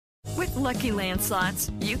With Lucky Land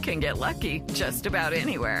Slots, you can get lucky just about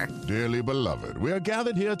anywhere. Dearly beloved, we are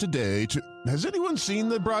gathered here today to... Has anyone seen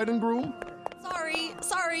the bride and groom?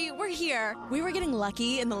 Sorry, we're here. We were getting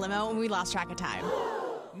lucky in the limo and we lost track of time.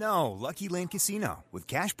 No, Lucky Land Casino, with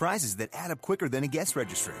cash prizes that add up quicker than a guest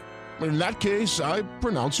registry. In that case, I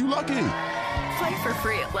pronounce you lucky. Play for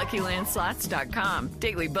free at LuckyLandSlots.com.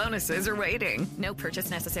 Daily bonuses are waiting. No purchase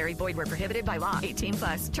necessary. Void where prohibited by law.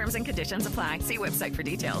 18+. Terms and conditions apply. See website for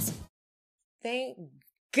details. Thank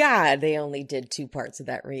God they only did 2 parts of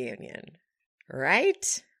that reunion,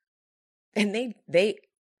 right? And they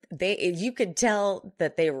you could tell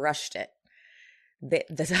that they rushed it.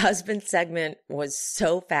 The husband segment was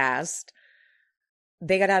so fast.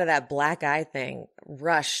 They got out of that black eye thing,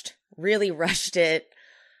 really rushed it.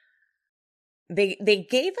 They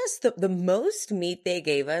gave us the most meat they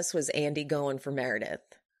gave us was Andy going for Meredith,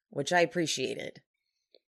 which I appreciated.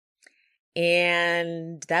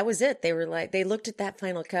 And that was it. They looked at that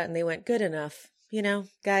final cut and they went, good enough. You know,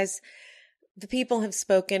 guys, the people have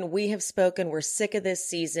spoken. We have spoken. We're sick of this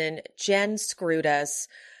season. Jen screwed us.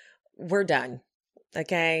 We're done.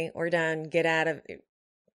 Okay. We're done. Get out of it.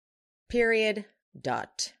 Period.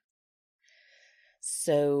 Dot.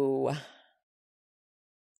 So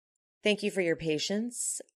thank you for your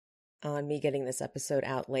patience on me getting this episode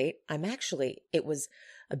out late. It was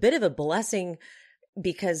a bit of a blessing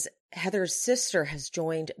because Heather's sister has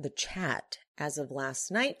joined the chat as of last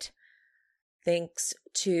night, thanks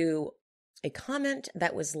to a comment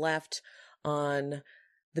that was left on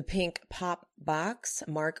the Pink Pop Box.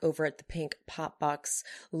 Mark over at the Pink Pop Box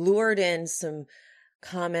lured in some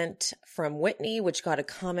comment from Whitney, which got a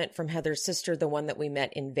comment from Heather's sister, the one that we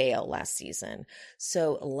met in Vail last season.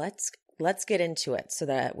 So let's get into it so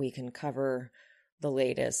that we can cover the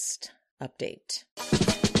latest update.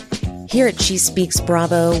 Here at She Speaks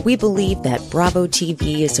Bravo, we believe that Bravo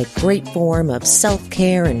TV is a great form of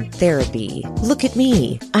self-care and therapy. Look at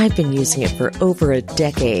me. I've been using it for over a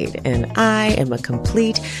decade, and I am a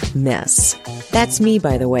complete mess. That's me,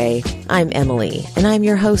 by the way. I'm Emily, and I'm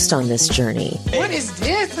your host on this journey. What is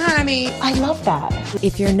this, honey? I love that.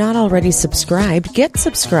 If you're not already subscribed, get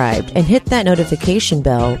subscribed and hit that notification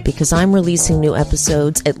bell because I'm releasing new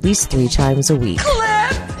episodes at least 3 times a week.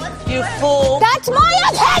 You fool. That's my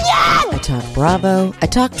opinion! I talk Bravo, I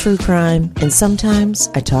talk true crime, and sometimes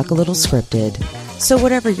I talk a little scripted. So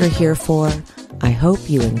whatever you're here for, I hope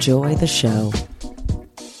you enjoy the show.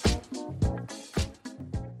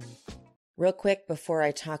 Real quick, before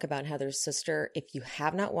I talk about Heather's sister, if you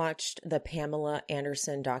have not watched the Pamela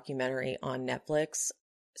Anderson documentary on Netflix,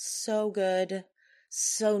 so good,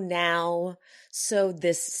 so now, so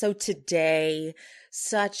today,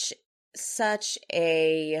 such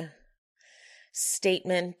a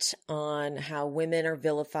statement on how women are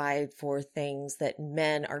vilified for things that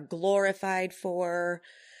men are glorified for.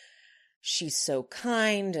 She's so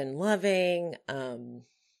kind and loving. The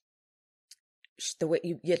way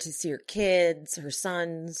you get to see her kids, her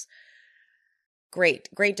sons. Great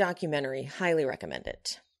documentary. Highly recommend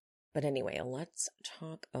it. But anyway, let's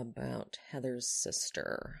talk about Heather's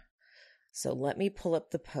sister. So let me pull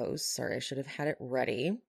up the post. Sorry, I should have had it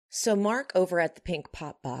ready. So Mark over at the Pink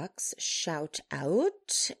Pop Box, shout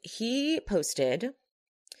out. He posted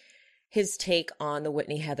his take on the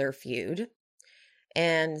Whitney Heather feud.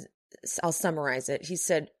 And I'll summarize it. He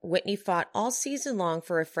said, Whitney fought all season long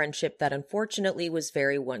for a friendship that unfortunately was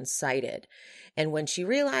very one-sided. And when she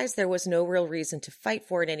realized there was no real reason to fight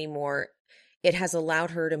for it anymore, it has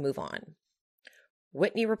allowed her to move on.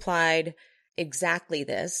 Whitney replied, exactly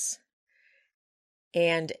this.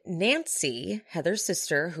 And Nancy, Heather's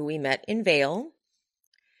sister, who we met in Vail.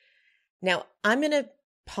 Now, I'm going to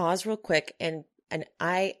pause real quick, and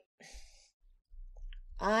I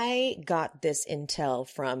got this intel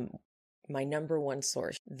from my number one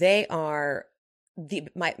source. They are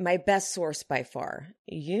my best source by far.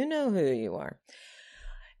 You know who you are.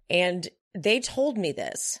 And they told me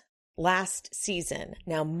this last season.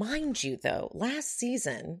 Now, mind you, though, last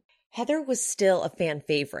season, Heather was still a fan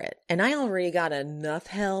favorite, and I already got enough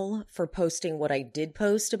hell for posting what I did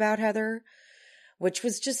post about Heather, which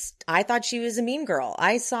was just, I thought she was a mean girl.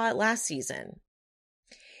 I saw it last season.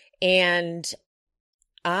 And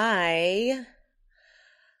I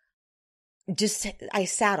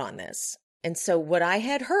sat on this. And so what I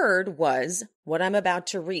had heard was what I'm about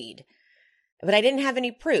to read, but I didn't have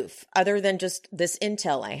any proof other than just this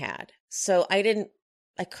intel I had. So I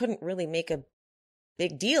couldn't really make a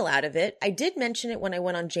big deal out of it. I did mention it when I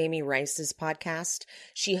went on Jamie Rice's podcast.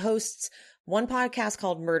 She hosts one podcast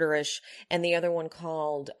called Murderish and the other one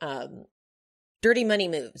called Dirty Money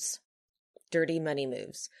Moves. Dirty Money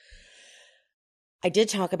Moves. I did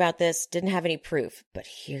talk about this, didn't have any proof, but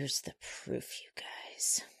here's the proof, you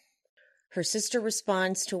guys. Her sister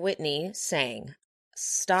responds to Whitney saying,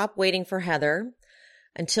 "Stop waiting for Heather.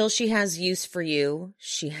 Until she has use for you,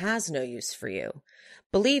 she has no use for you.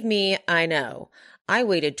 Believe me, I know. I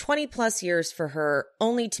waited 20 plus years for her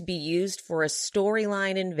only to be used for a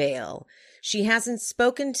storyline in Vale. She hasn't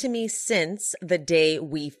spoken to me since the day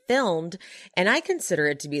we filmed, and I consider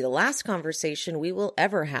it to be the last conversation we will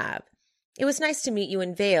ever have. It was nice to meet you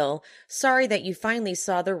in Vale. Sorry that you finally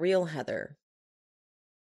saw the real Heather."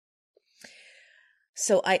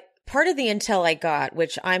 So part of the intel I got,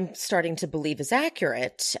 which I'm starting to believe is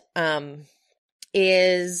accurate,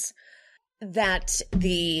 is that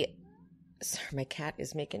sorry, my cat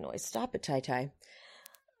is making noise. Stop it, Tai.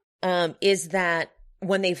 Is that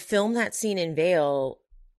when they filmed that scene in Vale,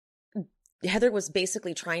 Heather was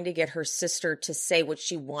basically trying to get her sister to say what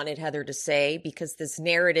she wanted Heather to say, because this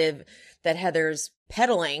narrative that Heather's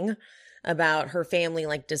peddling about her family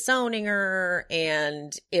like disowning her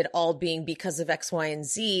and it all being because of X, Y, and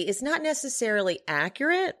Z is not necessarily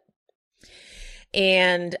accurate.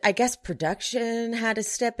 And I guess production had to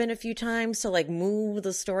step in a few times to like move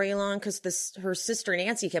the story along, because her sister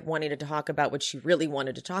Nancy kept wanting to talk about what she really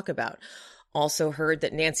wanted to talk about. Also heard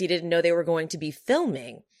that Nancy didn't know they were going to be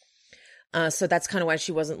filming. So that's kind of why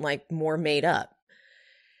she wasn't like more made up.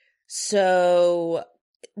 So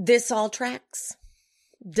this all tracks,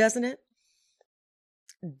 doesn't it?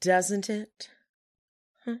 Doesn't it?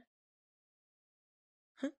 Huh?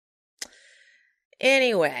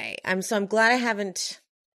 Anyway, I'm glad I hadn't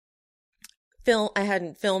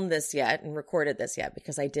filmed this yet and recorded this yet,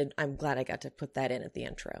 because I'm glad I got to put that in at the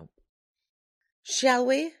intro. Shall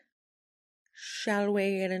we? Shall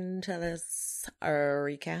we get into this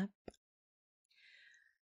recap?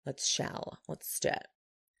 Let's do it.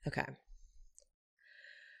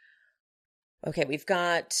 Okay,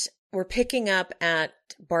 we're picking up at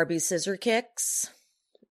Barbie's Scissor Kicks,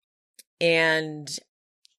 and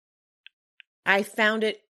I found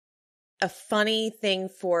it a funny thing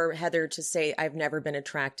for Heather to say, "I've never been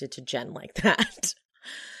attracted to Jen like that."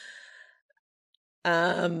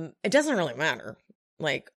 It doesn't really matter.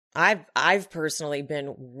 Like, I've personally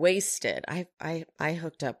been wasted. I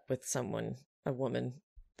hooked up with a woman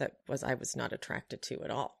that I was not attracted to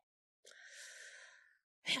at all.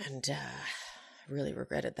 And really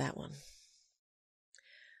regretted that one.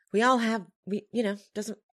 We all have,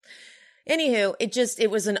 anywho,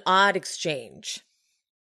 it was an odd exchange.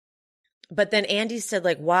 But then Andy said,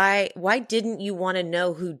 like, why didn't you want to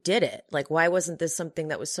know who did it? Like, why wasn't this something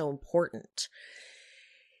that was so important?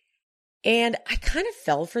 And I kind of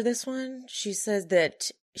fell for this one. She said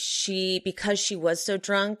that because she was so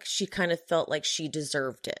drunk, she kind of felt like she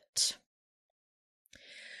deserved it.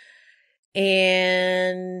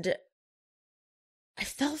 And I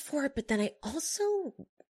fell for it, but then I also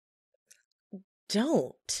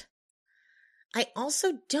don't.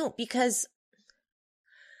 Because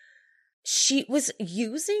she was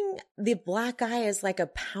using the black eye as like a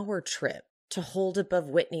power trip to hold above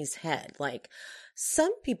Whitney's head. Like,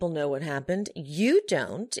 some people know what happened. You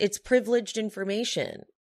don't. It's privileged information.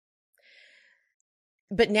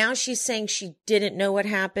 But now she's saying she didn't know what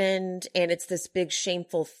happened, and it's this big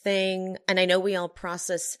shameful thing. And I know we all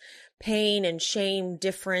process pain and shame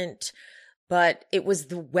different, but it was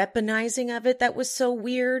the weaponizing of it that was so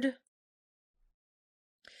weird.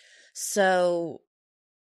 So,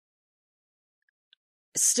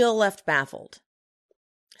 still left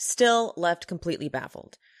completely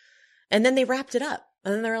baffled. And then they wrapped it up.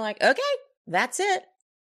 And then they were like, okay, that's it.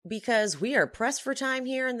 Because we are pressed for time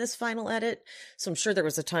here in this final edit. So I'm sure there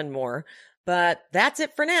was a ton more. But that's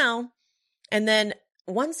it for now. And then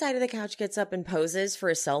one side of the couch gets up and poses for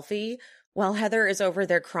a selfie while Heather is over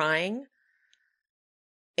there crying.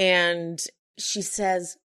 And she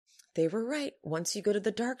says, "They were right. Once you go to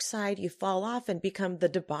the dark side, you fall off and become the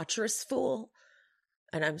debaucherous fool."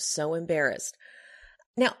 And I'm so embarrassed.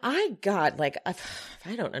 Now, I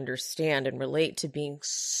don't understand and relate to being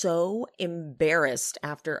so embarrassed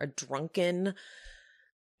after a drunken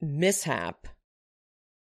mishap.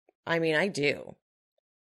 I mean, I do.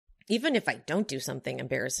 Even if I don't do something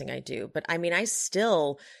embarrassing, I do. But I mean, I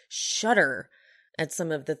still shudder at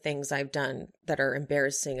some of the things I've done that are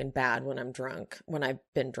embarrassing and bad when I've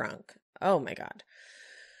been drunk. Oh my God.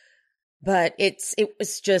 But it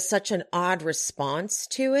was just such an odd response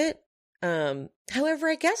to it. However,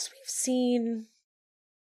 I guess we've seen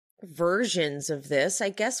versions of this. I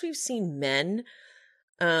guess we've seen men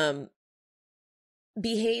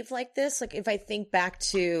behave like this. Like, if I think back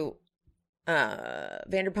to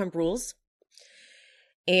Vanderpump Rules,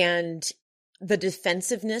 and the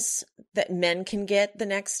defensiveness that men can get the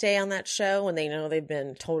next day on that show when they know they've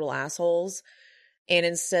been total assholes. And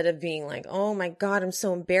instead of being like, oh my God, I'm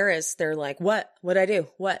so embarrassed, they're like, what? What'd I do?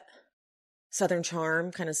 What? Southern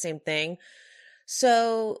charm, kind of same thing.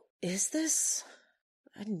 So is this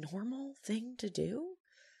a normal thing to do?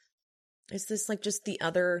 Is this like just the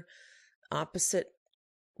other opposite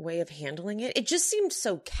way of handling it? It just seemed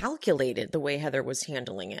so calculated the way Heather was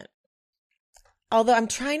handling it. Although I'm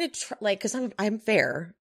trying to because I'm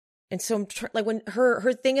fair. And so I'm like when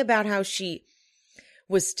her thing about how she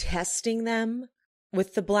was testing them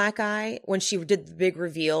with the black eye when she did the big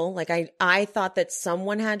reveal, like I thought that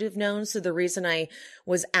someone had to have known. So the reason I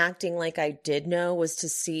was acting like I did know was to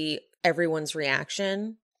see everyone's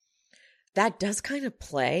reaction. That does kind of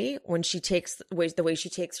play when she takes the way she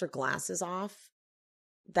takes her glasses off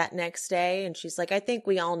that next day. And she's like, I think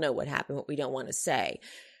we all know what happened, what we don't want to say.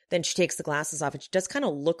 Then she takes the glasses off and she does kind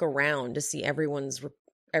of look around to see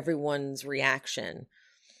everyone's reaction.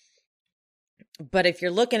 But if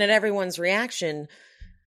you're looking at everyone's reaction,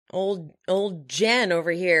 old Jen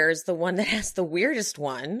over here is the one that has the weirdest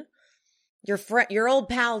one. Your old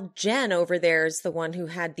pal Jen over there is the one who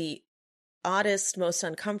had the oddest, most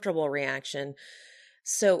uncomfortable reaction.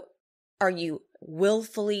 So are you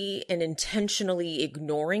willfully and intentionally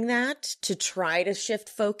ignoring that to try to shift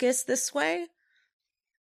focus this way?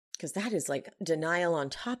 Because that is like denial on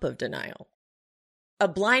top of denial. A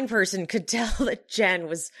blind person could tell that Jen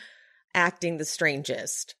was acting the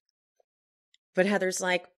strangest. But Heather's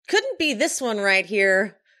like, couldn't be this one right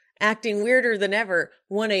here, acting weirder than ever.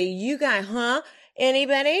 One of you guys, huh?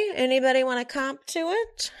 Anybody want to comp to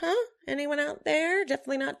it? Huh? Anyone out there?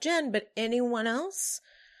 Definitely not Jen, but anyone else?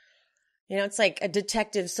 You know, it's like a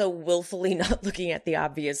detective so willfully not looking at the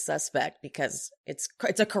obvious suspect because it's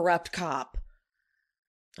a corrupt cop.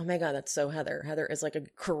 Oh my God, that's so Heather. Heather is like a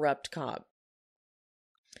corrupt cop.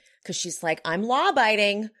 Because she's like, I'm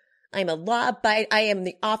law-abiding. I am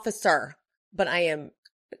the officer, but I am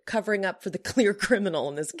covering up for the clear criminal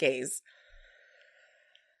in this case.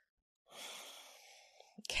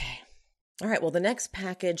 Okay. All right. Well, the next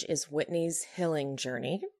package is Whitney's healing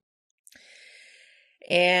journey.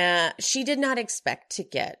 And she did not expect to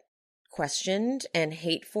get questioned and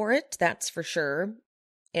hate for it. That's for sure.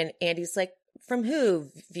 And Andy's like, from who?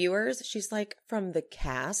 Viewers? She's like, from the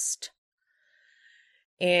cast.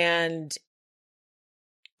 And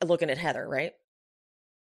looking at Heather, right?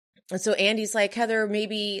 And so Andy's like, Heather,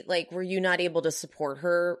 maybe like, were you not able to support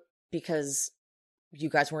her because you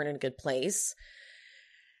guys weren't in a good place?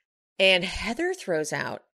 And Heather throws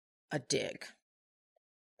out a dig.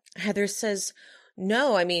 Heather says,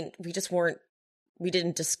 no, I mean, we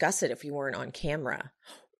didn't discuss it if we weren't on camera.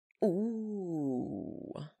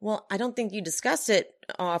 Ooh. Well, I don't think you discussed it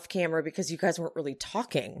off camera because you guys weren't really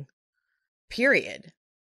talking. Period.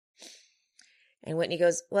 And Whitney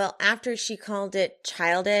goes, well, after she called it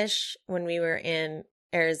childish when we were in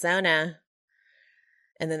Arizona,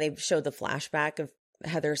 and then they showed the flashback of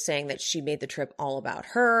Heather saying that she made the trip all about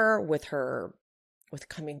her, with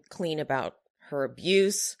coming clean about her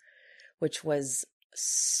abuse, which was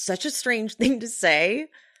such a strange thing to say.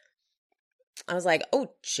 I was like,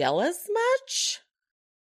 oh, jealous much?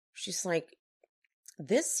 She's like,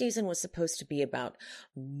 this season was supposed to be about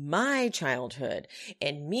my childhood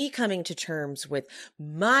and me coming to terms with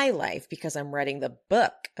my life because I'm writing the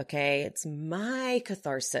book, okay? It's my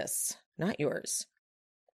catharsis, not yours.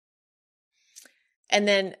 And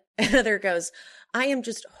then Heather goes, I am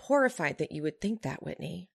just horrified that you would think that,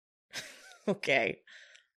 Whitney. Okay.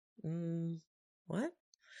 What?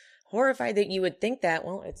 Horrified that you would think that?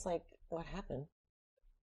 Well, it's like, what happened?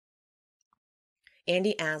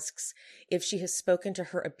 Andy asks if she has spoken to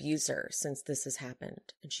her abuser since this has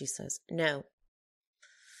happened. And she says, no.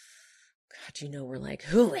 God, we're like,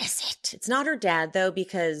 who is it? It's not her dad, though,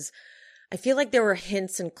 because I feel like there were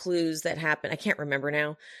hints and clues that happened. I can't remember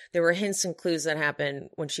now. There were hints and clues that happened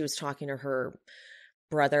when she was talking to her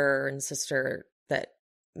brother and sister that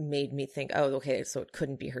made me think, oh, okay, so it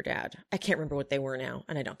couldn't be her dad. I can't remember what they were now,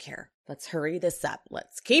 and I don't care. Let's hurry this up.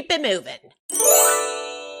 Let's keep it moving.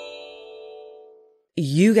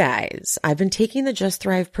 You guys, I've been taking the Just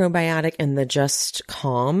Thrive probiotic and the Just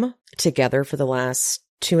Calm together for the last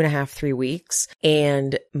 2.5, 3 weeks,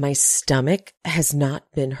 and my stomach has not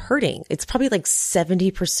been hurting. It's probably like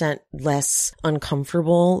 70% less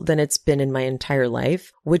uncomfortable than it's been in my entire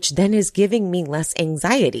life, which then is giving me less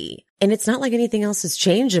anxiety. And it's not like anything else has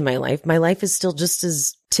changed in my life. My life is still just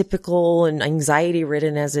as typical and anxiety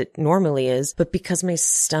ridden as it normally is. But because my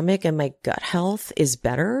stomach and my gut health is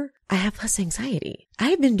better, I have less anxiety.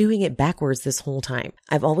 I've been doing it backwards this whole time.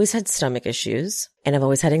 I've always had stomach issues and I've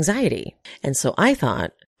always had anxiety. And so I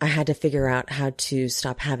thought I had to figure out how to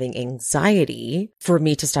stop having anxiety for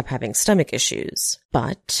me to stop having stomach issues.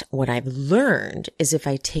 But what I've learned is if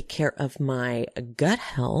I take care of my gut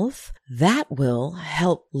health, that will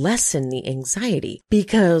help lessen the anxiety.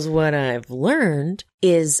 Because what I've learned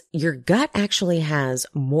is your gut actually has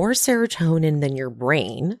more serotonin than your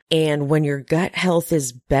brain. And when your gut health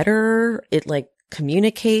is better, it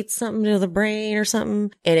communicates something to the brain or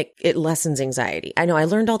something, and it lessens anxiety. I know I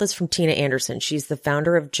learned all this from Tina Anderson. She's the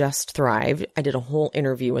founder of Just Thrive. I did a whole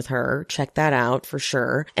interview with her. Check that out for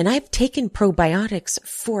sure. And I've taken probiotics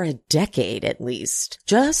for a decade at least.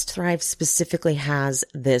 Just Thrive specifically has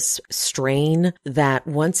this strain that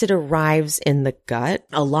once it arrives in the gut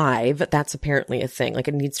alive, that's apparently a thing.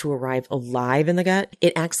 It needs to arrive alive in the gut.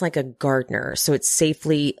 It acts like a gardener. So it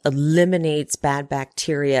safely eliminates bad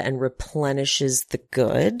bacteria and replenishes the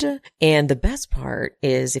good. And the best part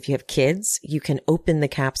is if you have kids, you can open the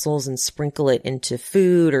capsules and sprinkle it into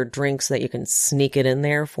food or drinks so that you can sneak it in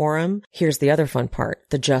there for them. Here's the other fun part,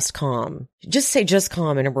 the Just Calm. Just say Just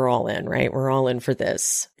Calm and we're all in, right? We're all in for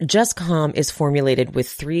this. Just Calm is formulated with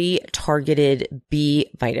 3 targeted B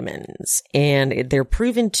vitamins, and they're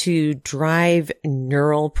proven to drive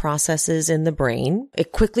neural processes in the brain.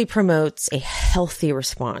 It quickly promotes a healthy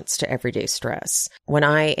response to everyday stress. When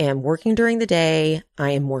I am working during the day,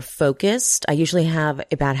 I am more focused. I usually have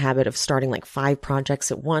a bad habit of starting 5 projects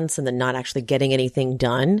at once and then not actually getting anything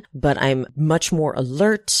done, but I'm much more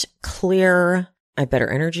alert, clear, I have better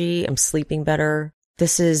energy, I'm sleeping better.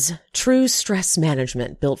 This is true stress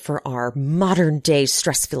management built for our modern day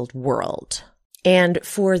stress-filled world. And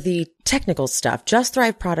for the technical stuff, Just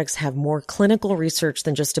Thrive products have more clinical research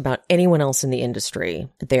than just about anyone else in the industry.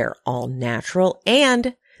 They're all natural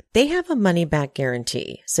and they have a money-back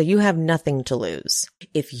guarantee, so you have nothing to lose.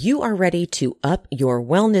 If you are ready to up your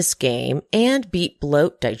wellness game and beat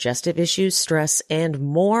bloat, digestive issues, stress, and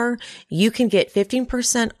more, you can get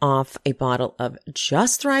 15% off a bottle of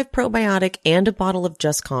Just Thrive Probiotic and a bottle of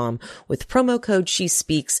Just Calm with promo code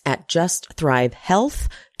SheSpeaks at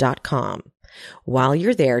justthrivehealth.com. While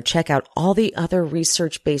you're there, check out all the other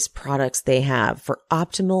research-based products they have for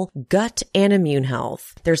optimal gut and immune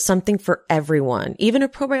health. There's something for everyone, even a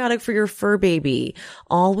probiotic for your fur baby,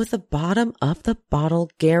 all with a bottom of the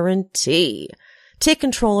bottle guarantee. Take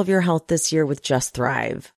control of your health this year with Just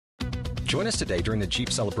Thrive. Join us today during the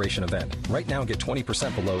Jeep Celebration event. Right now, get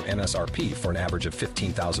 20% below MSRP for an average of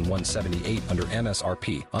 $15,178 under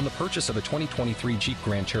MSRP on the purchase of a 2023 Jeep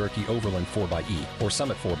Grand Cherokee Overland 4xE or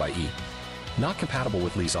Summit 4xE. Not compatible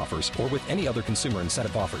with lease offers or with any other consumer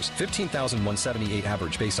incentive offers. $15,178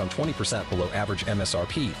 average based on 20% below average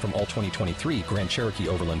MSRP from all 2023 Grand Cherokee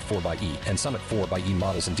Overland 4xE and Summit 4xE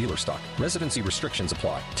models in dealer stock. Residency restrictions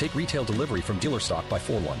apply. Take retail delivery from dealer stock by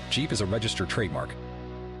 4/1. Jeep is a registered trademark.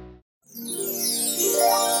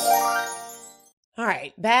 All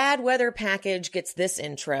right, bad weather package gets this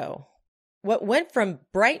intro. What went from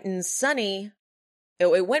bright and sunny...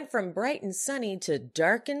 It went from bright and sunny to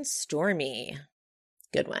dark and stormy.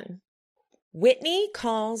 Good one. Whitney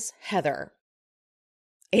calls Heather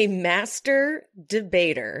a master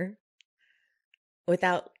debater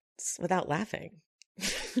without laughing.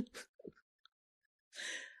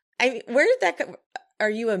 I mean, where did that come? Are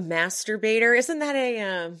you a masturbator? Isn't that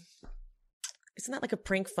like a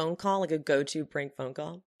prank phone call, like a go-to prank phone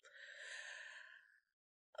call?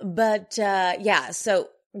 But yeah, so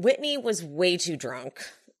Whitney was way too drunk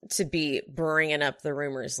to be bringing up the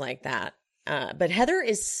rumors like that. But Heather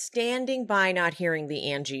is standing by not hearing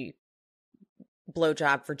the Angie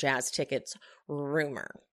blowjob for jazz tickets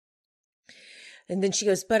rumor. And then she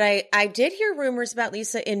goes, but I did hear rumors about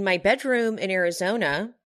Lisa in my bedroom in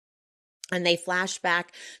Arizona. And they flash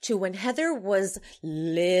back to when Heather was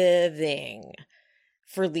living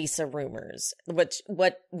for Lisa rumors, what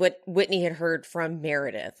Whitney had heard from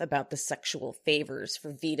Meredith about the sexual favors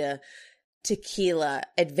for Vita tequila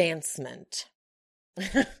advancement.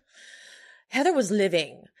 Heather was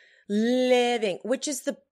living, which is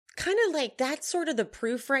the kind of like, that's sort of the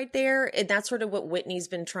proof right there. And that's sort of what Whitney's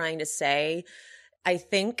been trying to say. I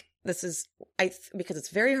think this is, because it's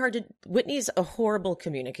very hard to, Whitney's a horrible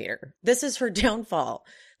communicator. This is her downfall.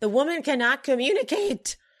 The woman cannot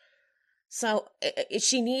communicate. So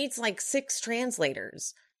she needs like 6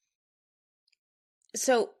 translators.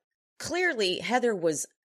 So clearly Heather was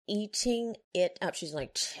eating it up. She's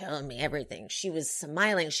like, tell me everything. She was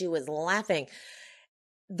smiling. She was laughing.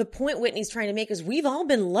 The point Whitney's trying to make is we've all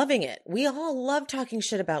been loving it. We all love talking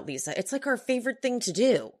shit about Lisa. It's like our favorite thing to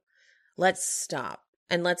do. Let's stop.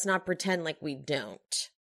 And let's not pretend like we don't.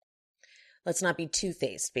 Let's not be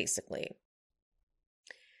two-faced, basically.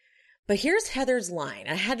 But here's Heather's line.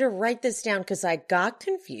 I had to write this down because I got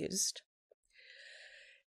confused.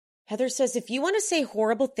 Heather says, if you want to say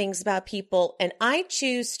horrible things about people and I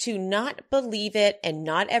choose to not believe it and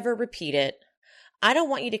not ever repeat it, I don't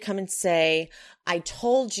want you to come and say, I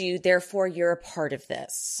told you, therefore you're a part of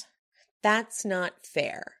this. That's not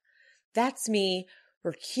fair. That's me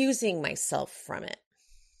recusing myself from it.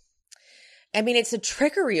 I mean, it's a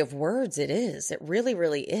trickery of words. It is. It really,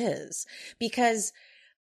 really is. Because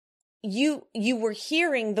you were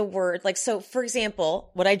hearing the word, like, so for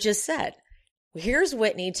example, what I just said, here's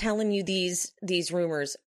Whitney telling you these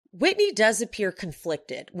rumors. Whitney does appear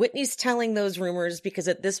conflicted. Whitney's telling those rumors because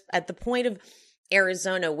at the point of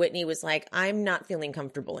Arizona, Whitney was like, I'm not feeling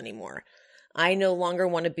comfortable anymore. I no longer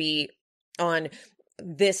want to be on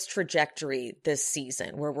this trajectory this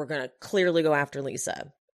season where we're going to clearly go after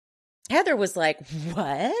Lisa. Heather was like,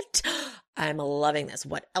 what? I'm loving this.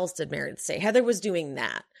 What else did Meredith say? Heather was doing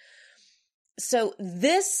that. So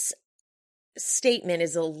this statement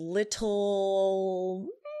is a little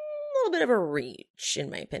bit of a reach, in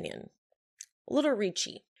my opinion. A little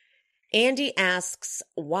reachy. Andy asks,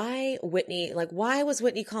 why was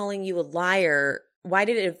Whitney calling you a liar? Why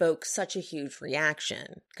did it evoke such a huge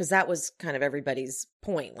reaction? Because that was kind of everybody's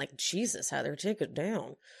point. Like, Jesus, Heather, take it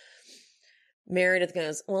down. Meredith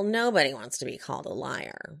goes, well, nobody wants to be called a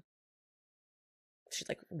liar. She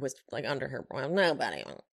was under her, well, nobody.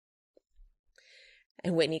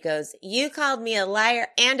 And Whitney goes, you called me a liar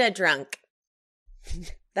and a drunk.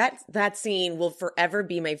 That scene will forever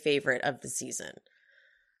be my favorite of the season.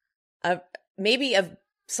 Maybe of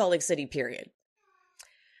Salt Lake City, period.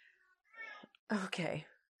 Okay.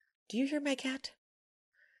 Do you hear my cat?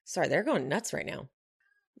 Sorry, they're going nuts right now.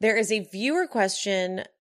 There is a viewer question.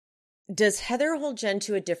 Does Heather hold Jen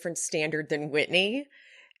to a different standard than Whitney?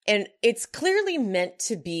 And it's clearly meant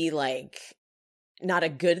to be not a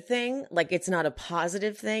good thing. It's not a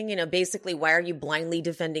positive thing. Basically, why are you blindly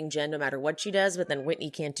defending Jen no matter what she does? But then Whitney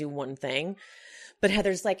can't do one thing. But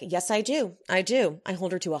Heather's like, yes, I do. I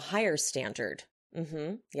hold her to a higher standard.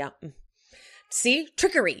 Yeah. See?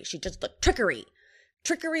 Trickery. She just looked trickery.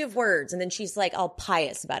 Trickery of words. And then she's all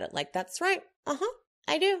pious about it. That's right.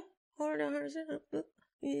 I do.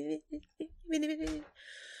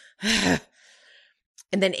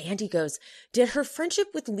 And then Andy goes, did her friendship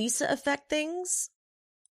with Lisa affect things?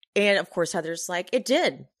 And of course, Heather's like, it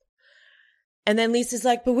did. And then Lisa's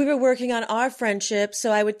like, but we were working on our friendship,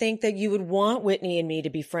 so I would think that you would want Whitney and me to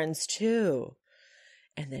be friends too.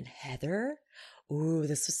 And then Heather, ooh,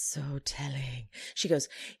 this was so telling. She goes,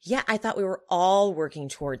 yeah, I thought we were all working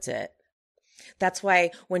towards it. That's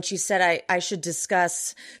why when she said I should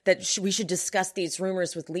discuss that we should discuss these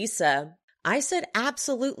rumors with Lisa, I said,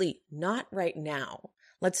 absolutely not right now.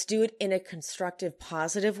 Let's do it in a constructive,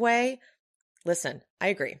 positive way. Listen, I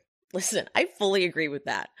agree. Listen, I fully agree with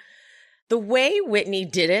that. The way Whitney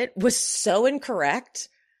did it was so incorrect.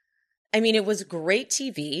 I mean, it was great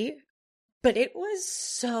TV, but it was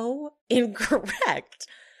so incorrect.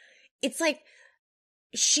 It's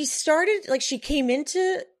she came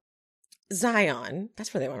into Zion.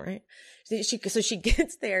 That's where they went, right? So she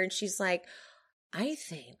gets there and she's like, I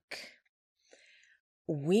think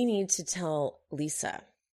we need to tell Lisa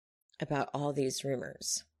about all these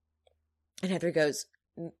rumors. And Heather goes,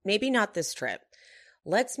 maybe not this trip.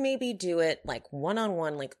 Let's maybe do it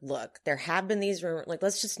one-on-one. Look, there have been these rumors.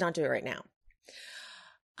 Let's just not do it right now.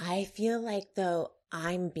 I feel though,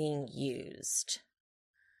 I'm being used.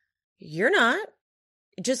 You're not.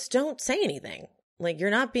 Just don't say anything. You're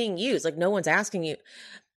not being used. No one's asking you.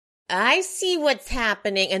 I see what's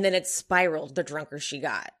happening. And then it spiraled the drunker she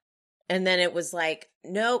got. And then it was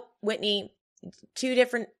nope, Whitney, two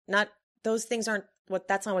different, those things aren't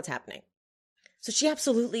that's not what's happening. So she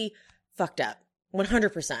absolutely fucked up.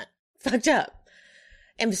 100% fucked up.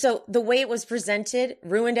 And so the way it was presented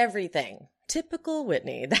ruined everything. Typical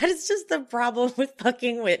Whitney. That is just the problem with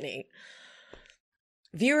fucking Whitney.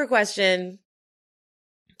 Viewer question.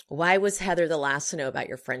 Why was Heather the last to know about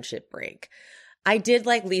your friendship break? I did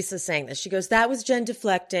like Lisa saying this. She goes, that was Jen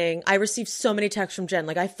deflecting. I received so many texts from Jen.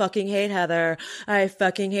 I fucking hate Heather. I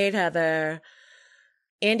fucking hate Heather.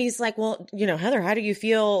 Andy's like, well, Heather, how do you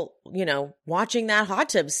feel, watching that hot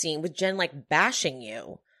tub scene with Jen bashing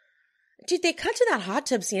you? Dude, they cut to that hot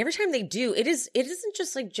tub scene. Every time they do, it isn't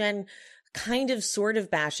just Jen kind of sort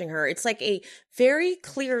of bashing her. It's a very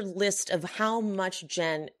clear list of how much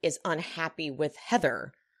Jen is unhappy with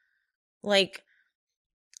Heather.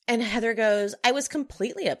 And Heather goes, I was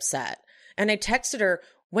completely upset. And I texted her,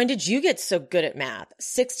 when did you get so good at math?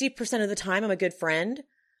 60% of the time I'm a good friend.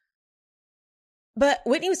 But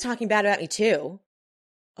Whitney was talking bad about me too.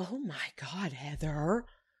 Oh my God, Heather.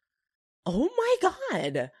 Oh my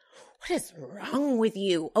God. What is wrong with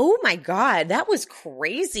you? Oh my God. That was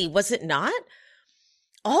crazy. Was it not?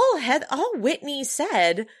 All Whitney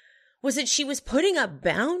said was that she was putting up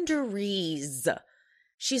boundaries.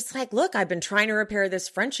 She's like, look, I've been trying to repair this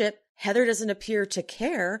friendship. Heather doesn't appear to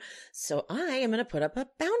care. So I am going to put up a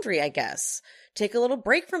boundary, I guess. Take a little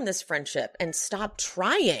break from this friendship and stop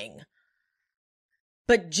trying.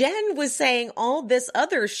 But Jen was saying all this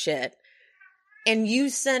other shit. And you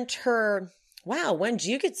sent her, wow, when did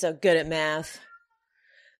you get so good at math?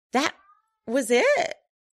 That was it.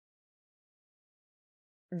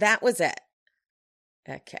 That was it.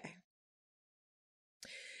 Okay.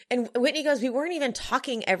 And Whitney goes, we weren't even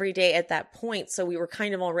talking every day at that point, so we were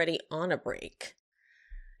kind of already on a break.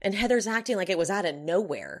 And Heather's acting like it was out of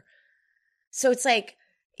nowhere. So it's like,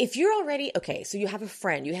 if you're already, okay, so you have a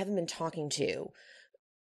friend you haven't been talking to.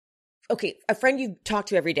 Okay, a friend you talk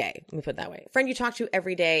to every day. Let me put it that way. A friend you talk to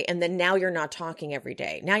every day, and then now you're not talking every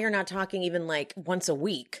day. Now you're not talking even like once a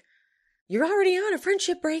week. You're already on a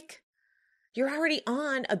friendship break. You're already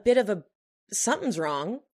on a bit of a something's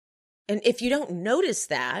wrong. And if you don't notice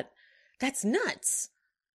that, that's nuts.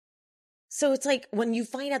 So it's like when you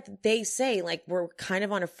find out that they say like, we're kind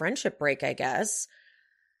of on a friendship break, I guess.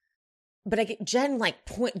 But I get Jen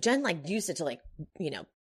used it to like,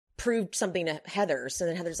 prove something to Heather. So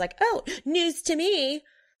then Heather's like, oh, news to me.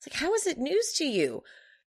 It's like, how is it news to you?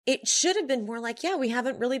 It should have been more like, yeah, we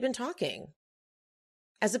haven't really been talking.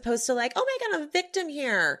 As opposed to like, oh my God, I'm a victim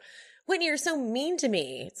here. Whitney, you're so mean to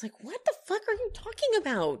me. It's like, what the fuck are you talking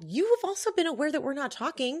about? You have also been aware that we're not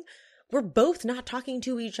talking. We're both not talking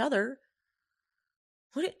to each other.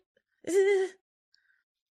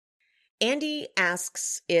 Andy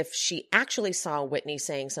asks if she actually saw Whitney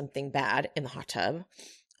saying something bad in the hot tub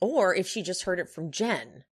or if she just heard it from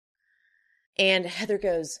Jen. And Heather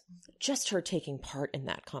goes, just her taking part in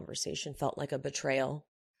that conversation felt like a betrayal.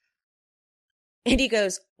 And he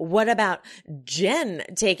goes, what about Jen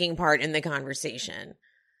taking part in the conversation?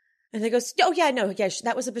 And they goes, oh yeah, no, yeah,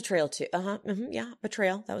 that was a betrayal too. Yeah,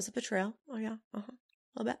 betrayal. That was a betrayal. Oh yeah, a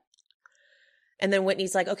little bit. And then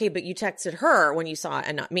Whitney's like, okay, but you texted her when you saw it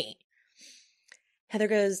and not me. Heather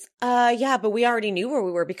goes, yeah, but we already knew where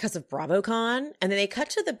we were because of BravoCon. And then they cut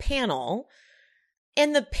to the panel.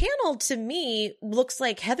 And the panel to me looks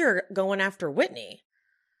like Heather going after Whitney.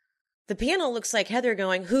 The panel looks like Heather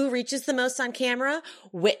going, who reaches the most on camera?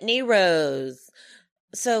 Whitney Rose.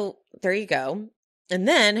 So there you go. And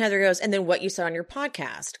then Heather goes, and then what you saw on your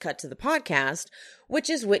podcast, cut to the podcast, which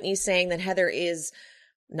is Whitney saying that Heather is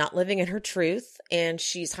not living in her truth and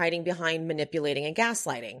she's hiding behind manipulating and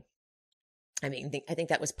gaslighting. I mean, I think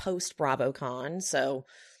that was post BravoCon, so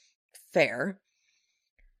fair.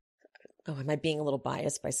 Oh, am I being a little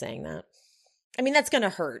biased by saying that? I mean, that's going to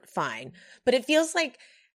hurt, fine. But it feels like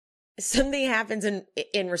something happens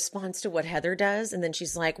in response to what Heather does, and then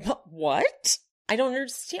she's like, what? I don't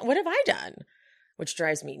understand. What have I done? Which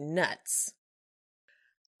drives me nuts.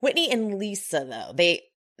 Whitney and Lisa, though,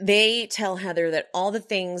 they tell Heather that all the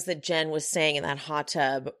things that Jen was saying in that hot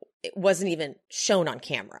tub, it wasn't even shown on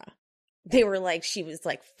camera. They were like, she was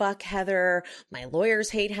like, fuck Heather. My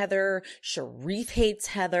lawyers hate Heather. Sharif hates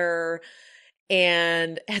Heather.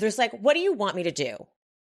 And Heather's like, what do you want me to do?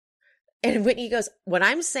 And Whitney goes, what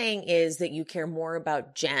I'm saying is that you care more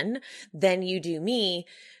about Jen than you do me.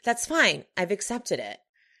 That's fine. I've accepted it.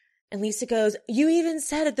 And Lisa goes, you even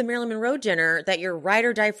said at the Marilyn Monroe dinner that you're ride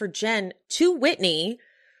or die for Jen to Whitney,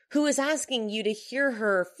 who is asking you to hear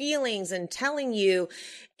her feelings and telling you.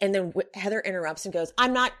 And then Heather interrupts and goes,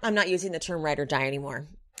 I'm not using the term ride or die anymore.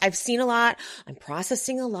 I've seen a lot. I'm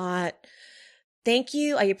processing a lot. Thank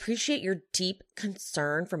you. I appreciate your deep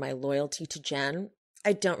concern for my loyalty to Jen.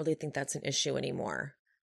 I don't really think that's an issue anymore.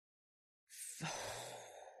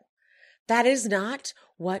 That is not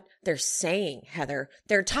what they're saying, Heather.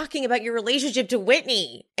 They're talking about your relationship to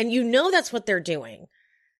Whitney, and you know that's what they're doing.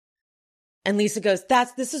 And Lisa goes,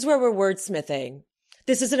 this is where we're wordsmithing.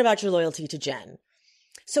 This isn't about your loyalty to Jen.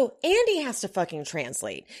 So Andy has to fucking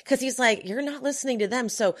translate because he's like, you're not listening to them.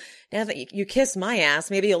 So now that you kiss my ass,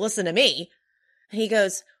 maybe you'll listen to me. And he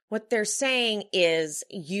goes, what they're saying is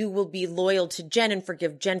you will be loyal to Jen and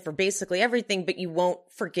forgive Jen for basically everything, but you won't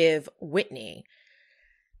forgive Whitney.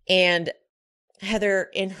 And Heather,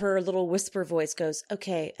 in her little whisper voice, goes,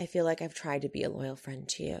 okay, I feel like I've tried to be a loyal friend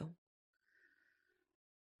to you.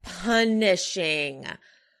 Punishing.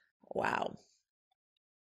 Wow.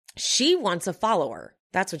 She wants a follower.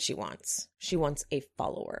 That's what she wants. She wants a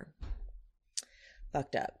follower.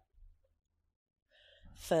 Fucked up.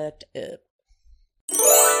 Fucked up.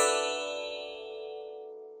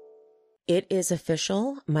 it is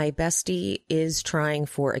official. My bestie is trying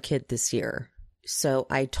for a kid this year. So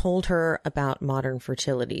I told her about modern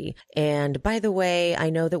fertility. And by the way, I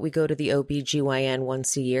know that we go to the OBGYN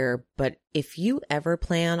once a year, but if you ever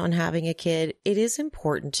plan on having a kid, it is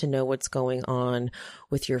important to know what's going on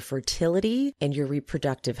with your fertility and your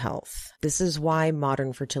reproductive health. This is why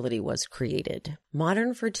modern fertility was created.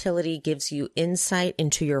 Modern fertility gives you insight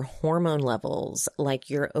into your hormone levels, like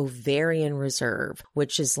your ovarian reserve,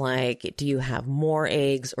 which is like, do you have more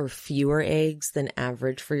eggs or fewer eggs than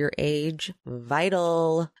average for your age?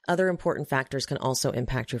 Vital. Other important factors can also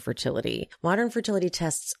impact your fertility. Modern fertility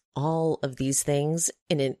tests all of these things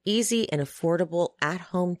in an easy and affordable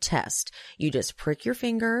at-home test. You just prick your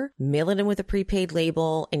finger, mail it in with a prepaid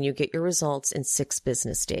label, and you get your results in 6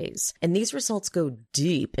 business days. And these results go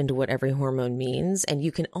deep into what every hormone means, and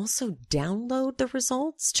you can also download the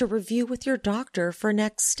results to review with your doctor for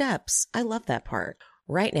next steps. I love that part.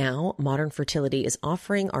 Right now, Modern Fertility is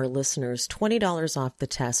offering our listeners $20 off the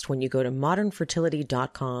test when you go to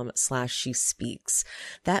modernfertility.com/shespeaks.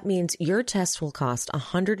 That means your test will cost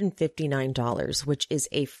 $159, which is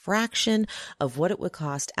a fraction of what it would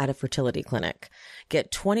cost at a fertility clinic.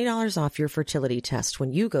 Get $20 off your fertility test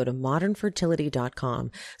when you go to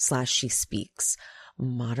modernfertility.com/shespeaks.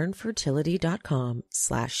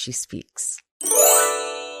 modernfertility.com/shespeaks.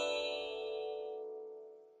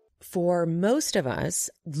 For most of us,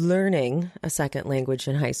 learning a second language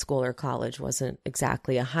in high school or college wasn't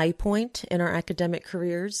exactly a high point in our academic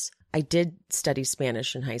careers. I did study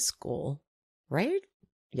Spanish in high school, right?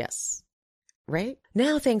 Yes. Right?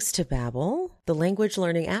 Now, thanks to Babbel, the language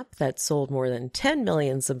learning app that sold more than 10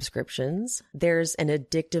 million subscriptions, there's an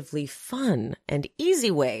addictively fun and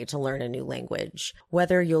easy way to learn a new language.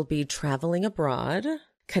 Whether you'll be traveling abroad,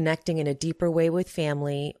 connecting in a deeper way with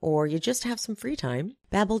family, or you just have some free time,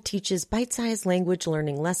 Babbel teaches bite-sized language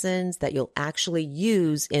learning lessons that you'll actually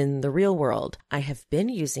use in the real world. I have been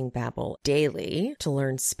using Babbel daily to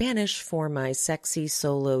learn Spanish for my sexy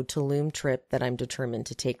solo Tulum trip that I'm determined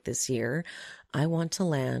to take this year. I want to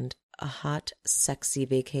land a hot, sexy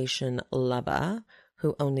vacation lover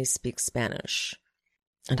who only speaks Spanish.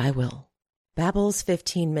 And I will. Babbel's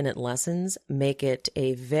 15-minute lessons make it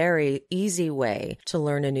a very easy way to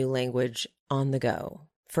learn a new language on the go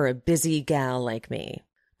for a busy gal like me.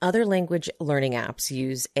 Other language learning apps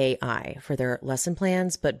use AI for their lesson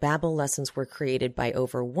plans, but Babbel lessons were created by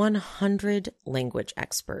over 100 language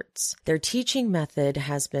experts. Their teaching method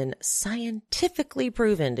has been scientifically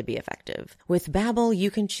proven to be effective. With Babbel, you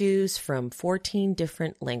can choose from 14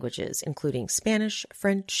 different languages, including Spanish,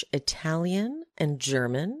 French, Italian, and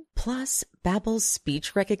German. Plus, Babbel's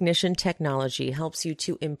speech recognition technology helps you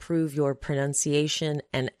to improve your pronunciation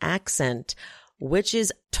and accent, which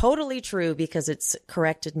is totally true because it's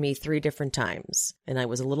corrected me 3 different times. And I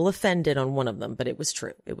was a little offended on one of them, but it was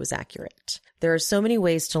true. It was accurate. There are so many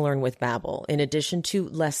ways to learn with Babbel. In addition to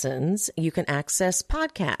lessons, you can access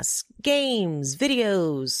podcasts, games,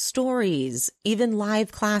 videos, stories, even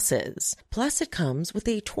live classes. Plus, it comes with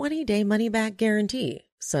a 20-day money-back guarantee.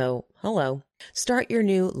 So, hello. Start your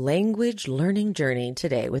new language learning journey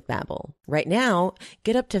today with Babbel. Right now,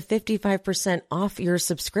 get up to 55% off your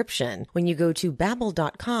subscription when you go to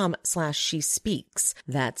babbel.com/shespeaks.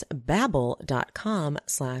 That's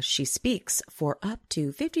babbel.com/shespeaks for up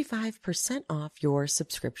to 55% off your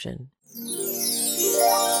subscription.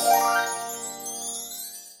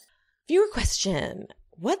 Viewer question.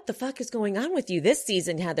 What the fuck is going on with you this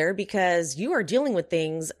season, Heather? Because you are dealing with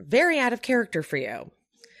things very out of character for you.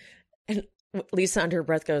 And Lisa under her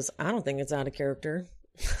breath goes, I don't think it's out of character.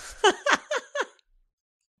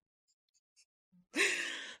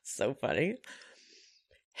 So funny.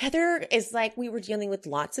 Heather is like, we were dealing with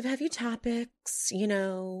lots of heavy topics, you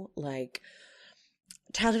know, like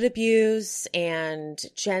childhood abuse and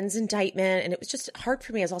Jen's indictment. And it was just hard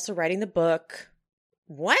for me. I was also writing the book.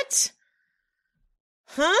 What?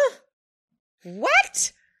 Huh?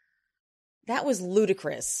 What? That was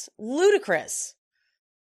ludicrous. Ludicrous.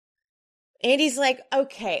 Andy's like,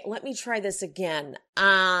 okay, let me try this again.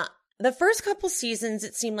 The first couple seasons,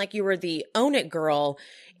 it seemed like you were the own it girl.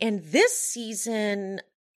 And this season,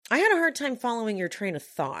 I had a hard time following your train of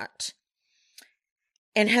thought.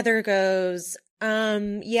 And Heather goes,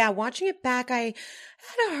 yeah, watching it back, I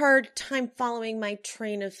had a hard time following my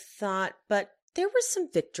train of thought, but there were some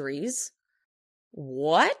victories.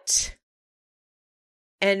 What?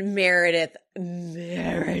 And Meredith.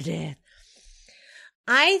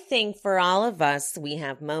 I think for all of us, we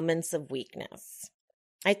have moments of weakness.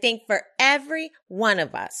 I think for every one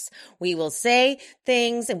of us, we will say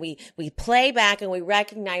things and we play back and we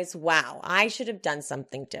recognize, wow, I should have done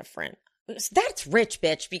something different. That's rich,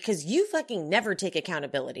 bitch, because you fucking never take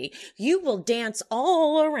accountability. You will dance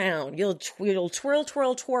all around. You'll twirl,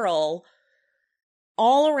 twirl, twirl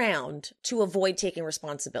all around to avoid taking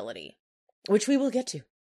responsibility, which we will get to.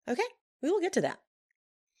 Okay? We will get to that.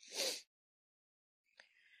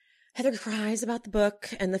 Heather cries about the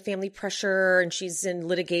book and the family pressure, and she's in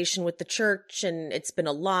litigation with the church, and it's been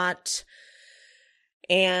a lot.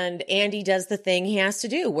 And Andy does the thing he has to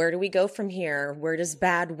do. Where do we go from here? Where does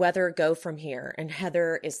bad weather go from here? And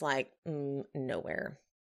Heather is like, nowhere.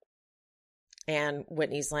 And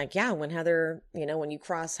Whitney's like, yeah, when Heather, when you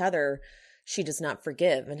cross Heather, she does not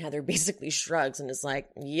forgive. And Heather basically shrugs and is like,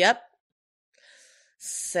 yep.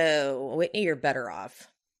 So Whitney, you're better off.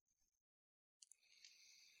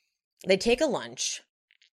 They take a lunch,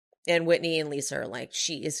 and Whitney and Lisa are like,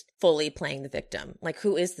 she is fully playing the victim. Like,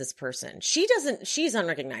 who is this person? She's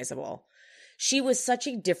unrecognizable. She was such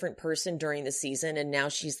a different person during the season, and now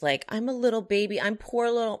she's like, I'm a little baby. I'm poor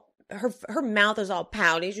little, her mouth is all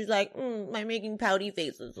pouty. She's like, I'm making pouty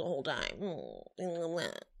faces the whole time.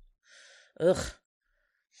 Ugh.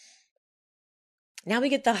 Now we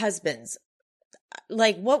get the husbands.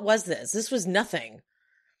 Like, what was this? This was nothing.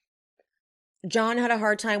 John had a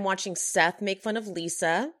hard time watching Seth make fun of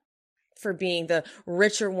Lisa for being the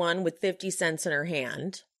richer one with 50 cents in her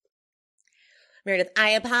hand. Meredith,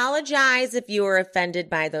 I apologize if you were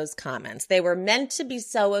offended by those comments. They were meant to be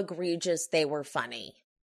so egregious, they were funny.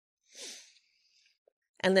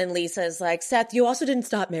 And then Lisa's like, Seth, you also didn't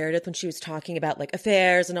stop Meredith when she was talking about like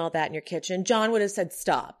affairs and all that in your kitchen. John would have said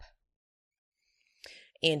stop.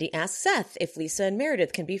 Andy asks Seth if Lisa and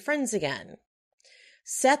Meredith can be friends again.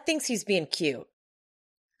 Seth thinks he's being cute.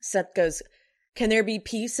 Seth goes, can there be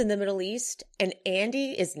peace in the Middle East? And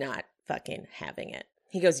Andy is not fucking having it.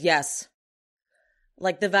 He goes, yes.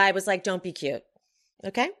 Like the vibe was like, don't be cute.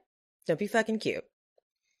 Okay? Don't be fucking cute.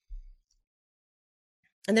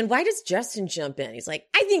 And then why does Justin jump in? He's like,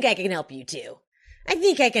 I think I can help you too. I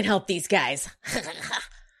think I can help these guys.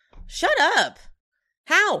 Shut up.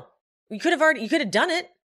 How? You could have done it.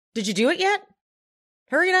 Did you do it yet?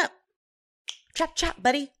 Hurry it up. Chop, chop,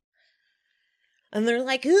 buddy. And they're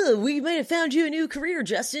like, we might have found you a new career,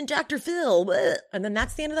 Justin, Dr. Phil. And then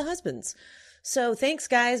that's the end of the husbands. So thanks,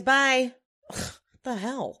 guys. Bye. What the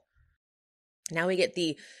hell? Now we get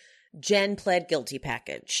the Jen pled guilty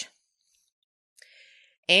package.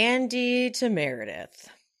 Andy to Meredith.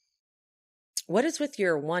 What is with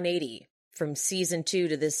your 180 from season 2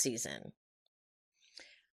 to this season?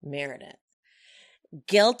 Meredith.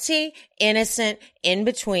 Guilty, innocent, in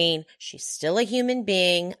between. She's still a human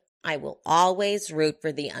being. I will always root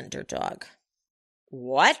for the underdog.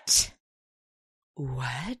 What?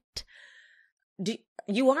 What?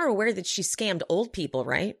 You are aware that she scammed old people,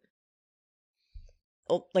 right?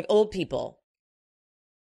 Like old people.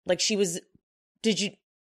 Like she was, did you,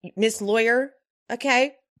 Miss Lawyer?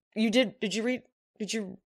 Okay. Did you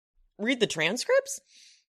read the transcripts?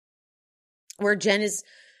 Where Jen is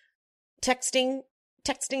texting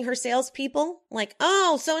her salespeople, like,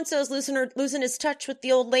 oh, so-and-so's losing his touch with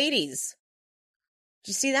the old ladies. Did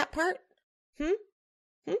you see that part?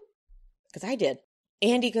 Because I did.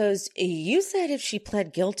 Andy goes, you said if she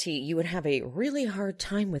pled guilty, you would have a really hard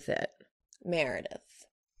time with it. Meredith.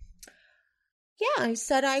 Yeah, I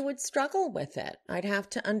said I would struggle with it. I'd have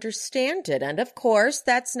to understand it. And of course,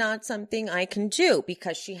 that's not something I can do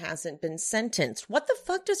because she hasn't been sentenced. What the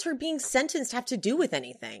fuck does her being sentenced have to do with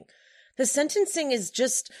anything? The sentencing is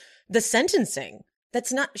just the sentencing.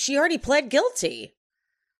 That's not, she already pled guilty.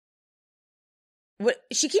 What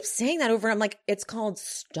she keeps saying that over. I'm like, it's called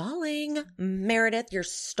stalling. Meredith, you're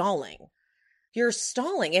stalling. You're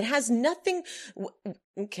stalling. It has nothing.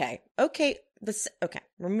 Okay. Okay.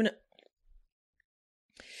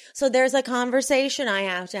 So there's a conversation I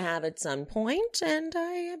have to have at some point, and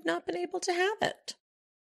I have not been able to have it.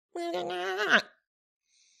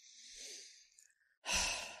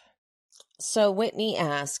 So Whitney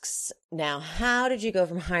asks, now, how did you go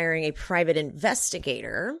from hiring a private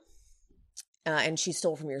investigator, and she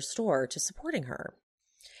stole from your store, to supporting her?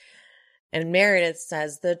 And Meredith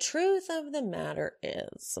says, the truth of the matter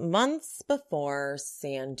is, months before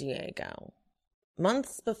San Diego,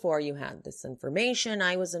 months before you had this information,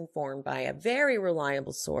 I was informed by a very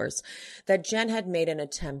reliable source that Jen had made an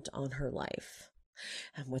attempt on her life.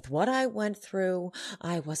 And with what I went through,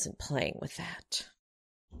 I wasn't playing with that.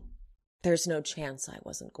 There's no chance I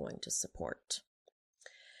wasn't going to support.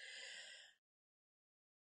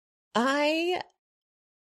 I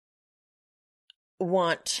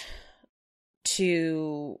want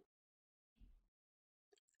to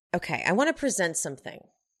present something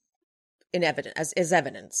in evidence as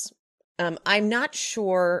evidence. I'm not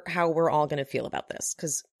sure how we're all going to feel about this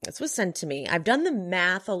because this was sent to me. I've done the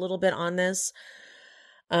math a little bit on this.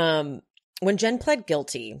 When Jen pled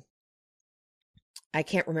guilty, I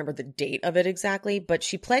can't remember the date of it exactly, but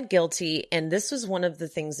she pled guilty, and this was one of the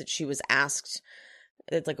things that she was asked.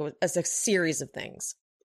 It's like a series of things.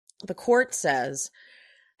 The court says,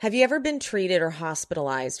 have you ever been treated or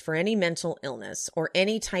hospitalized for any mental illness or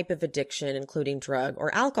any type of addiction, including drug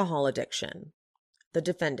or alcohol addiction? The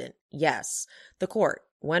defendant, yes. The court,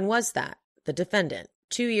 when was that? The defendant,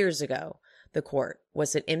 2 years ago. The court,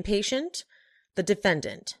 was it inpatient? The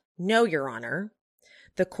defendant, no, Your Honor.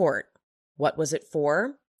 The court, what was it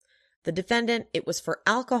for? The defendant, it was for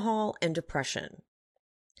alcohol and depression.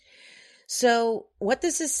 So what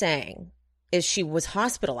this is saying is she was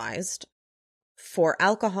hospitalized for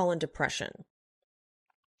alcohol and depression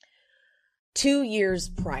 2 years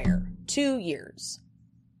prior. 2 years.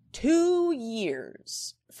 2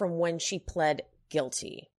 years from when she pled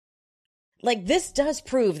guilty. Like, this does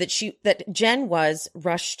prove that Jen was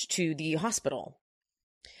rushed to the hospital.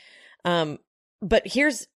 But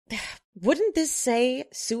wouldn't this say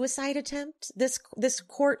suicide attempt? This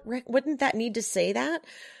court, wouldn't that need to say that?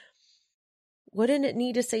 Wouldn't it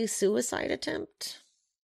need to say suicide attempt?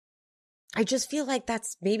 I just feel like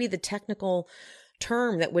that's maybe the technical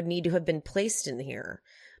term that would need to have been placed in here.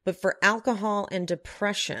 But for alcohol and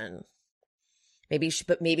depression, maybe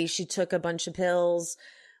she took a bunch of pills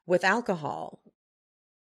with alcohol,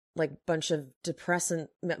 like a bunch of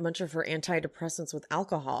her antidepressants with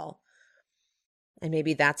alcohol. And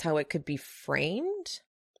maybe that's how it could be framed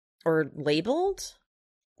or labeled.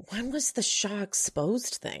 When was the Shaw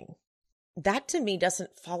exposed thing? That to me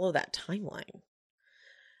doesn't follow that timeline.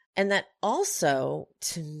 And that also,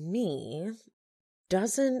 to me,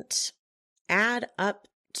 doesn't add up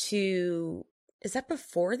to, is that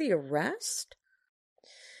before the arrest?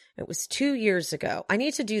 It was 2 years ago. I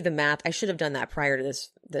need to do the math. I should have done that prior to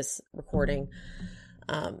this recording.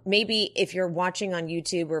 Maybe if you're watching on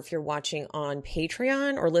YouTube or if you're watching on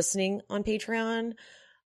Patreon or listening on Patreon,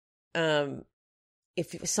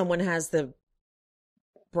 if someone has the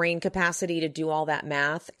brain capacity to do all that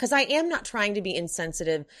math, because I am not trying to be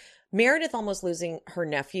insensitive. Meredith almost losing her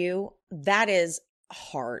nephew, that is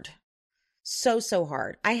hard. So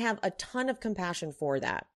hard. I have a ton of compassion for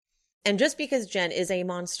that. And just because Jen is a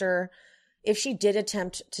monster, if she did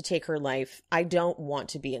attempt to take her life, I don't want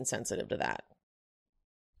to be insensitive to that.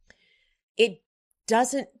 It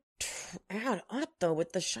doesn't add up, though,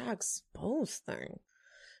 with the Shaw exposed thing.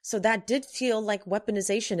 So that did feel like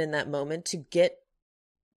weaponization in that moment to get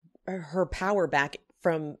her power back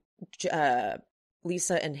from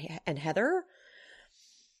Lisa and Heather.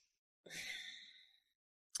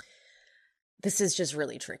 This is just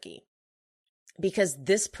really tricky because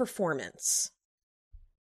this performance,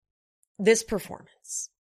 because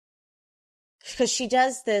she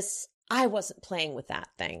does this, I wasn't playing with that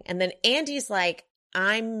thing. And then Andy's like,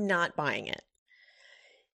 I'm not buying it.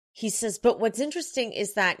 He says, but what's interesting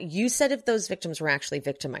is that you said if those victims were actually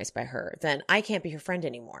victimized by her, then I can't be her friend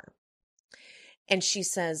anymore. And she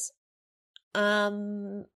says,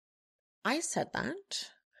 I said that.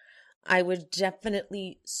 I would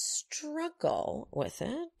definitely struggle with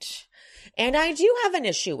it. And I do have an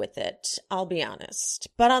issue with it, I'll be honest.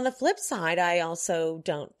 But on the flip side, I also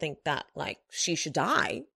don't think that, like, she should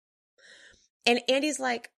die. And Andy's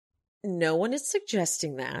like, no one is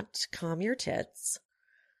suggesting that. Calm your tits.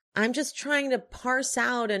 I'm just trying to parse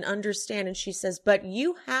out and understand. And she says, but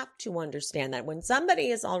you have to understand that when somebody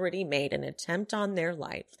has already made an attempt on their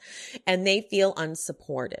life and they feel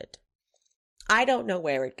unsupported, I don't know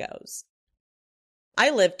where it goes.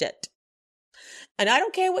 I lived it. And I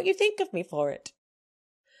don't care what you think of me for it.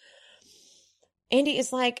 Andy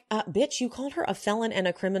is like, bitch, you called her a felon and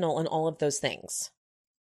a criminal and all of those things.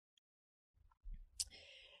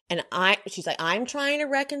 And she's like, I'm trying to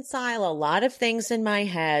reconcile a lot of things in my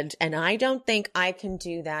head, and I don't think I can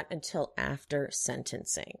do that until after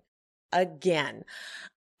sentencing. Again,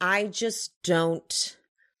 I just don't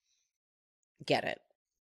get it.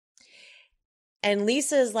 And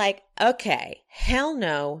Lisa is like, okay, hell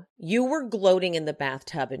no, you were gloating in the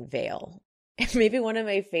bathtub in Vail. And maybe one of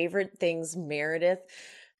my favorite things Meredith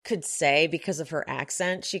could say because of her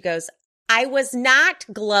accent, she goes, I was not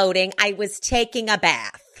gloating, I was taking a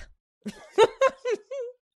bath.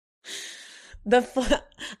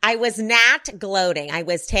 I was not gloating, I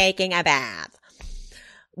was taking a bath.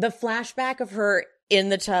 The flashback of her in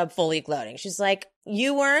the tub fully gloating. She's like,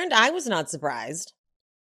 you weren't? I was not surprised.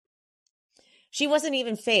 She wasn't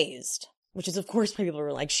even fazed, which is, of course, people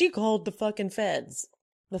were like, she called the fucking feds.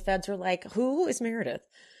 The feds were like, who is Meredith?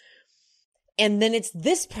 And then it's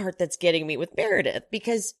this part that's getting me with Meredith,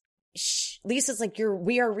 because Lisa's like,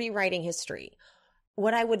 we are rewriting history.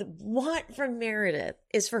 What I would want from Meredith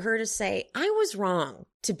is for her to say, I was wrong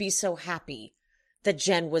to be so happy that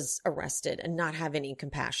Jen was arrested and not have any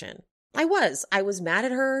compassion. I was mad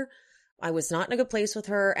at her. I was not in a good place with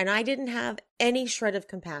her, and I didn't have any shred of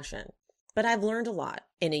compassion. But I've learned a lot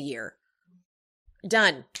in a year.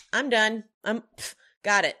 Done. I'm done.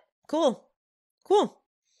 Got it. Cool.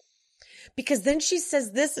 Because then she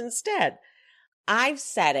says this instead. I've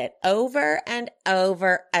said it over and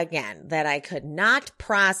over again that I could not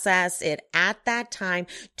process it at that time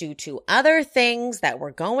due to other things that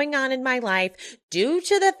were going on in my life, due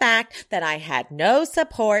to the fact that I had no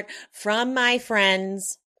support from my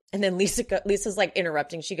friends. And then Lisa's like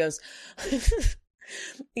interrupting. She goes,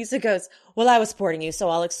 Lisa goes, well, I was supporting you, so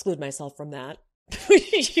I'll exclude myself from that.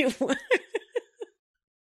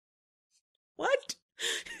 What?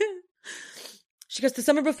 She goes, the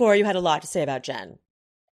summer before, you had a lot to say about Jen.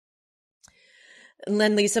 And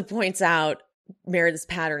then Lisa points out Meredith's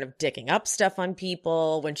pattern of dicking up stuff on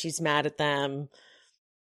people when she's mad at them.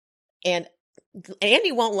 And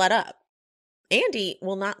Andy won't let up. Andy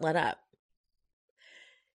will not let up.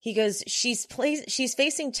 He goes, she's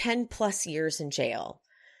facing 10 plus years in jail.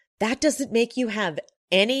 That doesn't make you have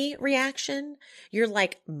any reaction. You're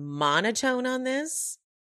like monotone on this.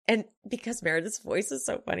 And because Meredith's voice is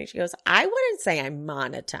so funny, she goes, I wouldn't say I'm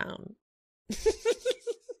monotone.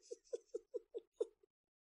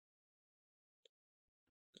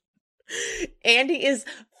 Andy is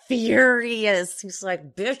furious. He's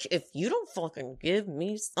like, bitch, if you don't fucking give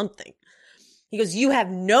me something. He goes, you have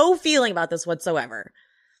no feeling about this whatsoever.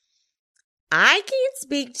 I can't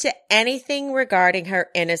speak to anything regarding her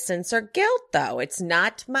innocence or guilt, though. It's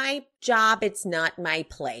not my job. It's not my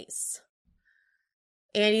place.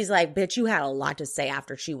 And he's like, bitch, you had a lot to say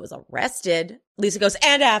after she was arrested. Lisa goes,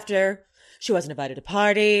 and after. She wasn't invited to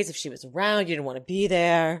parties. If she was around, you didn't want to be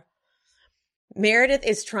there. Meredith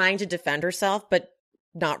is trying to defend herself, but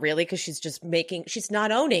not really, because she's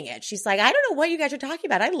not owning it. She's like, I don't know what you guys are talking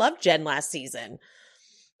about. I loved Jen last season.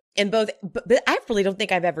 And but I really don't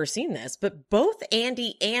think I've ever seen this, but both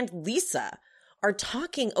Andy and Lisa are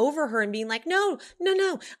talking over her and being like, no,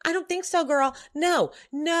 I don't think so, girl. No,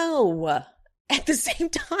 at the same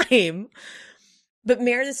time. But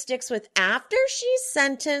Meredith sticks with, after she's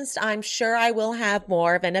sentenced, I'm sure I will have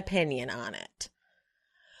more of an opinion on it.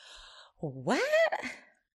 What?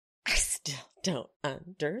 I still don't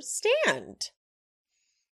understand.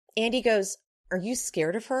 Andy goes, are you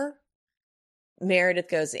scared of her? Meredith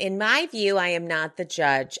goes, in my view, I am not the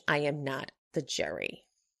judge. I am not the jury.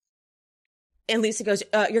 And Lisa goes,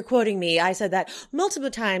 you're quoting me. I said that multiple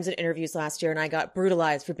times in interviews last year, and I got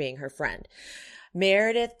brutalized for being her friend.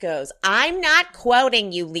 Meredith goes, I'm not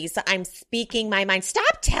quoting you, Lisa. I'm speaking my mind.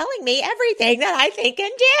 Stop telling me everything that I think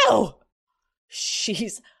and do.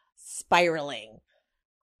 She's spiraling.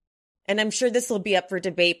 And I'm sure this will be up for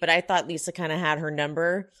debate, but I thought Lisa kind of had her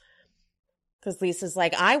number. Because Lisa's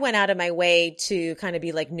like, I went out of my way to kind of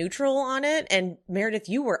be like neutral on it. And Meredith,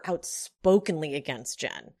 you were outspokenly against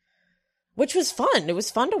Jen. Which was fun. It was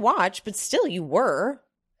fun to watch, but still you were.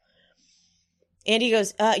 Andy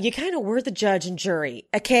goes, you kind of were the judge and jury.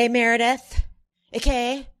 Okay, Meredith?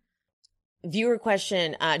 Okay? Viewer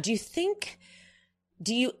question,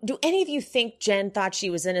 do any of you think Jen thought she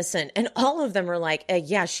was innocent? And all of them are like,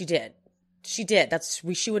 yeah, she did. She did.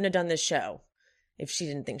 She wouldn't have done this show if she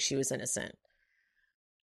didn't think she was innocent.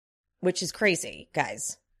 Which is crazy,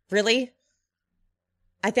 guys. Really?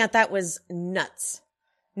 I thought that was nuts.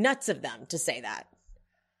 Nuts of them to say that.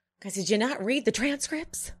 Guys, did you not read the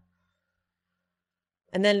transcripts?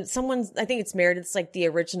 And then I think it's Meredith's, like, the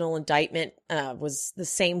original indictment was the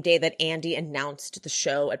same day that Andy announced the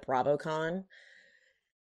show at BravoCon.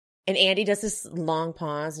 And Andy does this long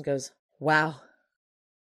pause and goes, wow.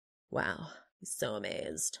 He's so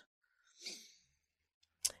amazed.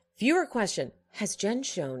 Viewer question, has Jen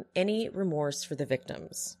shown any remorse for the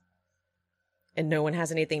victims? And no one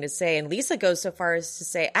has anything to say. And Lisa goes so far as to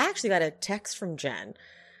say, I actually got a text from Jen,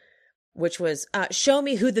 which was, show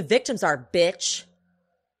me who the victims are, bitch.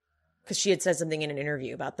 Because she had said something in an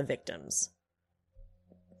interview about the victims.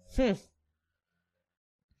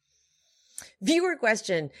 Viewer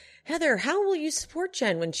question, Heather, how will you support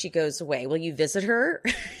Jen when she goes away? Will you visit her?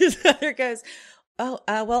 Heather goes,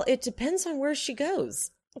 well, it depends on where she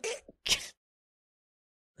goes.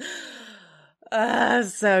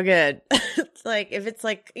 So good. It's like, if it's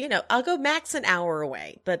like, I'll go max an hour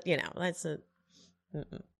away, but that's a,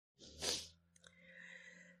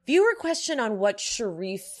 Viewer question on what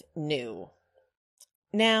Sharif knew.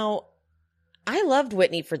 Now, I loved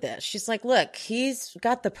Whitney for this. She's like, look, he's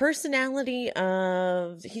got the personality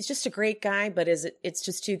of, he's just a great guy, but it's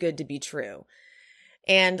just too good to be true.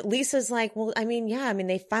 And Lisa's like, well, I mean, yeah, I mean,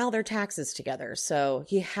 they file their taxes together, so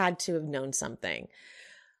he had to have known something.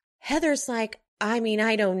 Heather's like, I mean,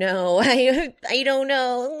 I don't know. I don't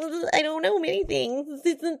know. I don't know many things.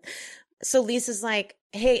 So Lisa's like,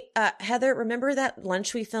 hey, Heather, remember that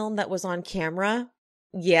lunch we filmed that was on camera?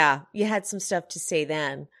 Yeah, you had some stuff to say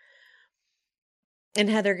then. And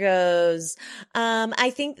Heather goes,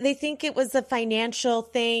 I think they think it was a financial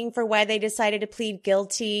thing for why they decided to plead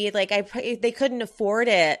guilty. Like they couldn't afford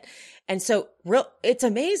it. And so it's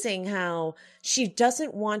amazing how she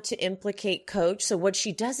doesn't want to implicate Coach. So what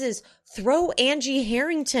she does is throw Angie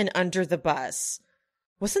Harrington under the bus.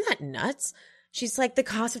 Wasn't that nuts? She's like, the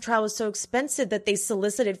cost of trial was so expensive that they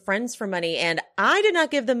solicited friends for money. And I did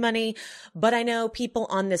not give them money, but I know people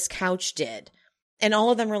on this couch did. And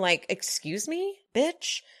all of them were like, excuse me,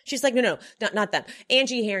 bitch? She's like, no, not them.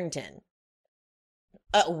 Angie Harrington.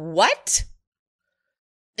 What?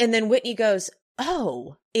 And then Whitney goes,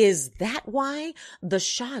 oh, is that why the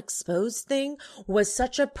Shaw Exposed thing was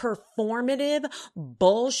such a performative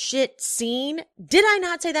bullshit scene? Did I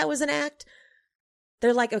not say that was an act?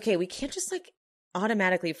 They're like, okay, we can't just like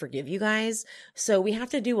automatically forgive you guys. So we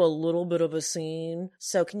have to do a little bit of a scene.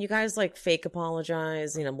 So can you guys like fake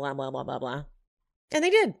apologize? You know, blah, blah, blah, blah, blah. And they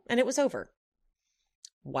did. And it was over.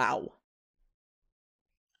 Wow.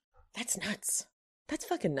 That's nuts. That's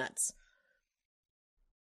fucking nuts.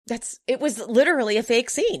 It was literally a fake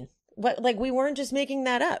scene. Like we weren't just making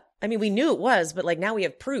that up. I mean, we knew it was, but like now we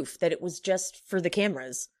have proof that it was just for the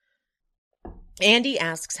cameras. Andy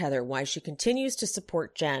asks Heather why she continues to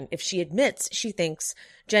support Jen if she admits she thinks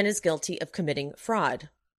Jen is guilty of committing fraud.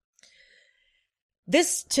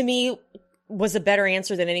 This, to me, was a better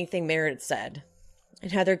answer than anything Meredith said.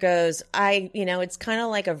 And Heather goes, it's kind of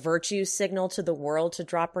like a virtue signal to the world to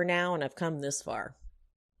drop her now, and I've come this far.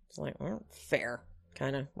 It's like, well, fair.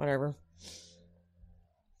 Kind of, whatever.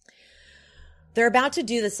 They're about to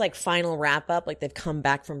do this, like, final wrap-up. Like, they've come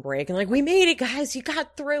back from break. And like, we made it, guys. You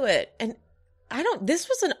got through it. And this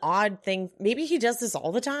was an odd thing. Maybe he does this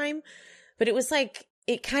all the time. But it was like,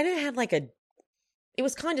 it kind of had like it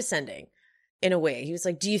was condescending in a way. He was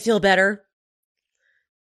like, do you feel better?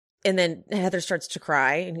 And then Heather starts to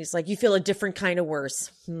cry, and he's like, you feel a different kind of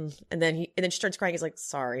worse. And then she starts crying. He's like,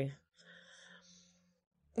 sorry.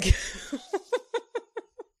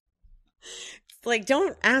 Like,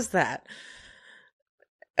 don't ask that.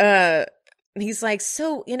 He's like,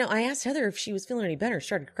 so, I asked Heather if she was feeling any better. She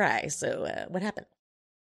started to cry. So what happened?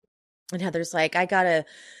 And Heather's like, I got a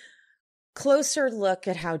closer look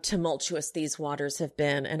at how tumultuous these waters have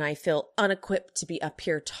been, and I feel unequipped to be up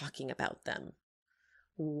here talking about them.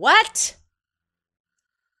 What?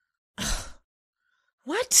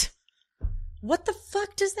 What? What the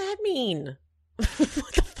fuck does that mean? What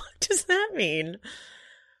the fuck does that mean?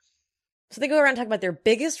 So they go around talking about their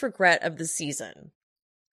biggest regret of the season.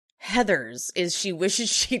 Heather's is she wishes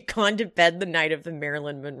she'd gone to bed the night of the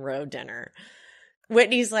Marilyn Monroe dinner.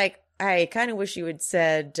 Whitney's like, I kind of wish you had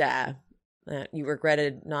said that you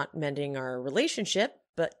regretted not mending our relationship,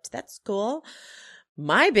 but that's cool.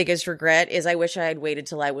 My biggest regret is I wish I had waited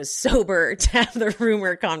till I was sober to have the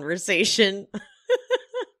rumor conversation.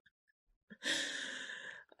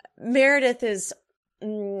 Meredith is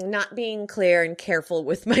not being clear and careful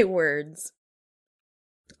with my words.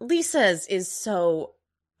 Lisa's is so...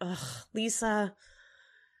 Lisa,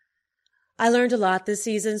 I learned a lot this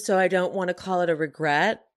season, so I don't want to call it a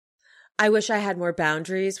regret. I wish I had more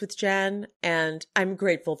boundaries with Jen, and I'm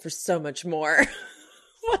grateful for so much more.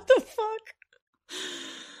 What the fuck?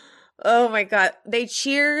 Oh my God. They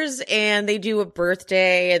cheers and they do a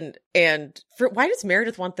birthday and why does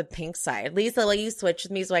Meredith want the pink side? Lisa, like, you switch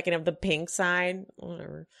with me so I can have the pink side.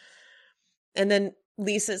 Whatever. And then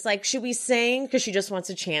Lisa's like, should we sing? Because she just wants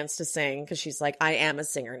a chance to sing. Because she's like, I am a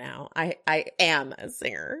singer now. I am a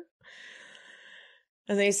singer.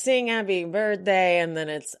 And they sing happy birthday and then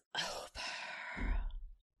it's over.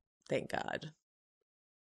 Thank God.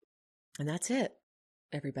 And that's it,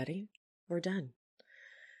 everybody. We're done.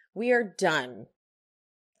 We are done.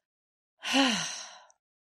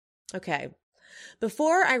 Okay.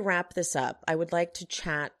 Before I wrap this up, I would like to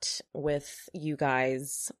chat with you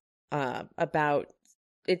guys about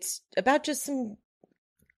just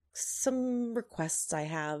some requests I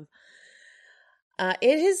have.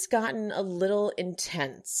 It has gotten a little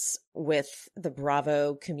intense with the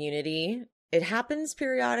Bravo community. It happens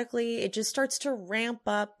periodically. It just starts to ramp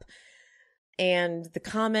up. And the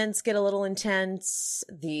comments get a little intense.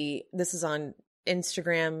 This is on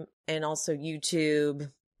Instagram and also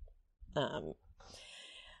YouTube.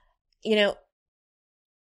 You know,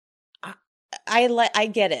 I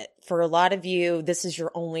get it. For a lot of you, this is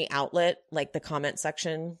your only outlet, like the comment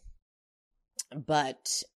section.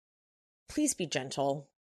 But please be gentle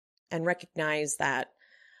and recognize that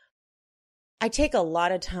I take a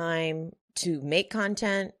lot of time to make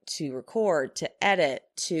content, to record, to edit,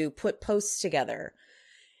 to put posts together.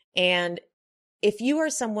 And if you are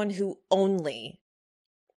someone who only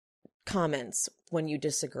comments when you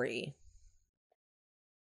disagree,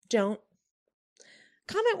 don't.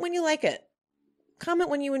 Comment when you like it. Comment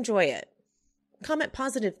when you enjoy it. Comment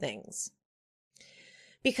positive things.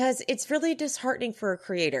 Because it's really disheartening for a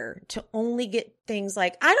creator to only get things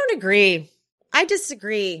like, I don't agree. I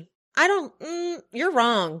disagree. You're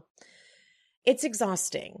wrong. It's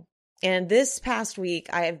exhausting. And this past week,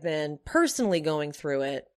 I have been personally going through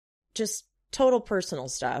it. Just total personal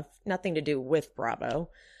stuff. Nothing to do with Bravo.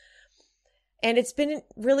 And it's been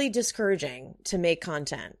really discouraging to make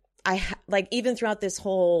content. Even throughout this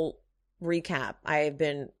whole recap, I have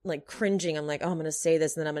been like cringing. I'm like, oh, I'm going to say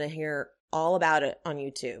this and then I'm going to hear all about it on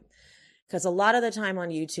YouTube. Because a lot of the time on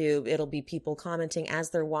YouTube, it'll be people commenting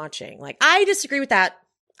as they're watching. Like, I disagree with that.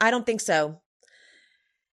 I don't think so.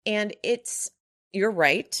 And you're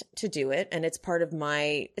right to do it. And it's part of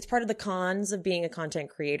the cons of being a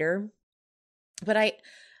content creator. But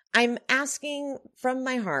I'm asking from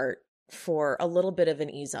my heart for a little bit of an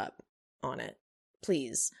ease up on it.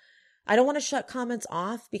 Please. I don't want to shut comments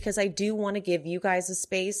off because I do want to give you guys a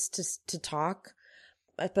space to talk.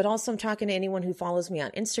 But also I'm talking to anyone who follows me on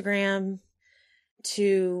Instagram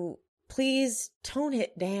to please tone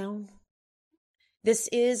it down. This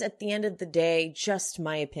is, at the end of the day, just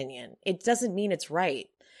my opinion. It doesn't mean it's right.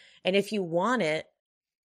 And if you want it,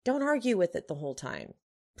 don't argue with it the whole time.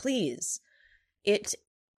 Please. It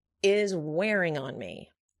is wearing on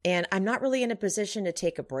me. And I'm not really in a position to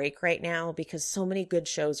take a break right now because so many good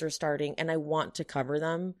shows are starting and I want to cover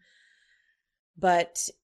them. But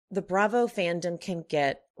the Bravo fandom can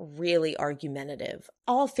get really argumentative.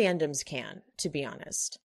 All fandoms can, to be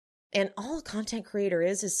honest. And all a content creator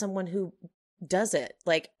is someone who does it.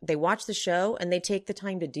 Like, they watch the show and they take the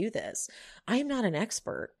time to do this. I am not an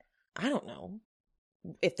expert. I don't know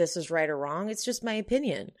if this is right or wrong. It's just my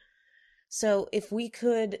opinion. So if we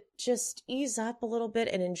could just ease up a little bit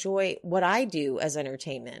and enjoy what I do as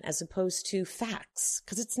entertainment as opposed to facts,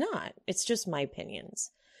 because it's not. It's just my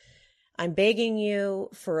opinions. I'm begging you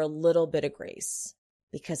for a little bit of grace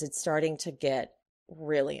because it's starting to get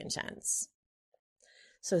really intense.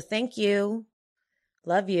 So thank you.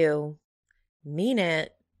 Love you. Mean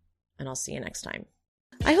it. And I'll see you next time.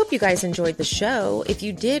 I hope you guys enjoyed the show. If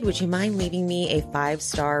you did, would you mind leaving me a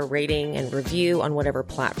 5-star rating and review on whatever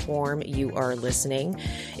platform you are listening?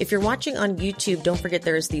 If you're watching on YouTube, don't forget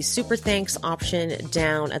there's the super thanks option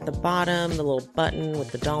down at the bottom, the little button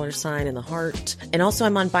with the $ and the heart. And also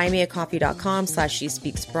I'm on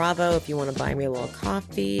buymeacoffee.com/SheSpeaksBravo if you want to buy me a little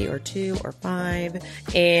coffee or 2 or 5.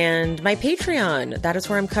 And my Patreon, that is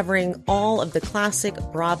where I'm covering all of the classic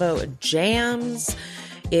Bravo jams.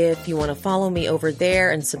 If you want to follow me over there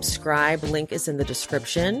and subscribe, link is in the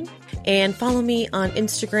description. And follow me on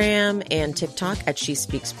Instagram and TikTok at She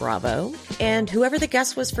Speaks Bravo. And whoever the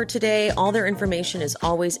guest was for today, all their information is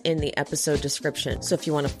always in the episode description. So if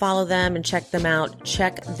you want to follow them and check them out,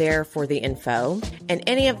 check there for the info. And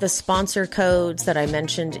any of the sponsor codes that I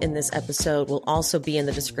mentioned in this episode will also be in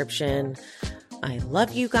the description. I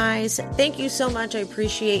love you guys. Thank you so much. I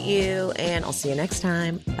appreciate you. And I'll see you next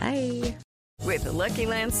time. Bye. With the Lucky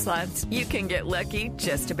Land Slots, you can get lucky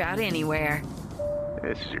just about anywhere.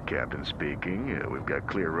 This is your captain speaking. We've got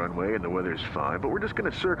clear runway and the weather's fine, but we're just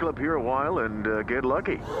going to circle up here a while and get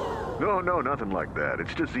lucky. No, nothing like that.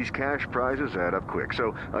 It's just these cash prizes add up quick.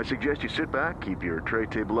 So I suggest you sit back, keep your tray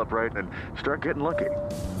table upright, and start getting lucky.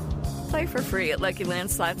 Play for free at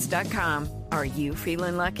LuckyLandSlots.com. Are you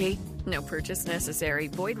feeling lucky? No purchase necessary.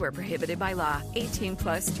 Void where prohibited by law.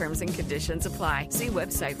 18+ terms and conditions apply. See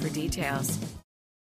website for details.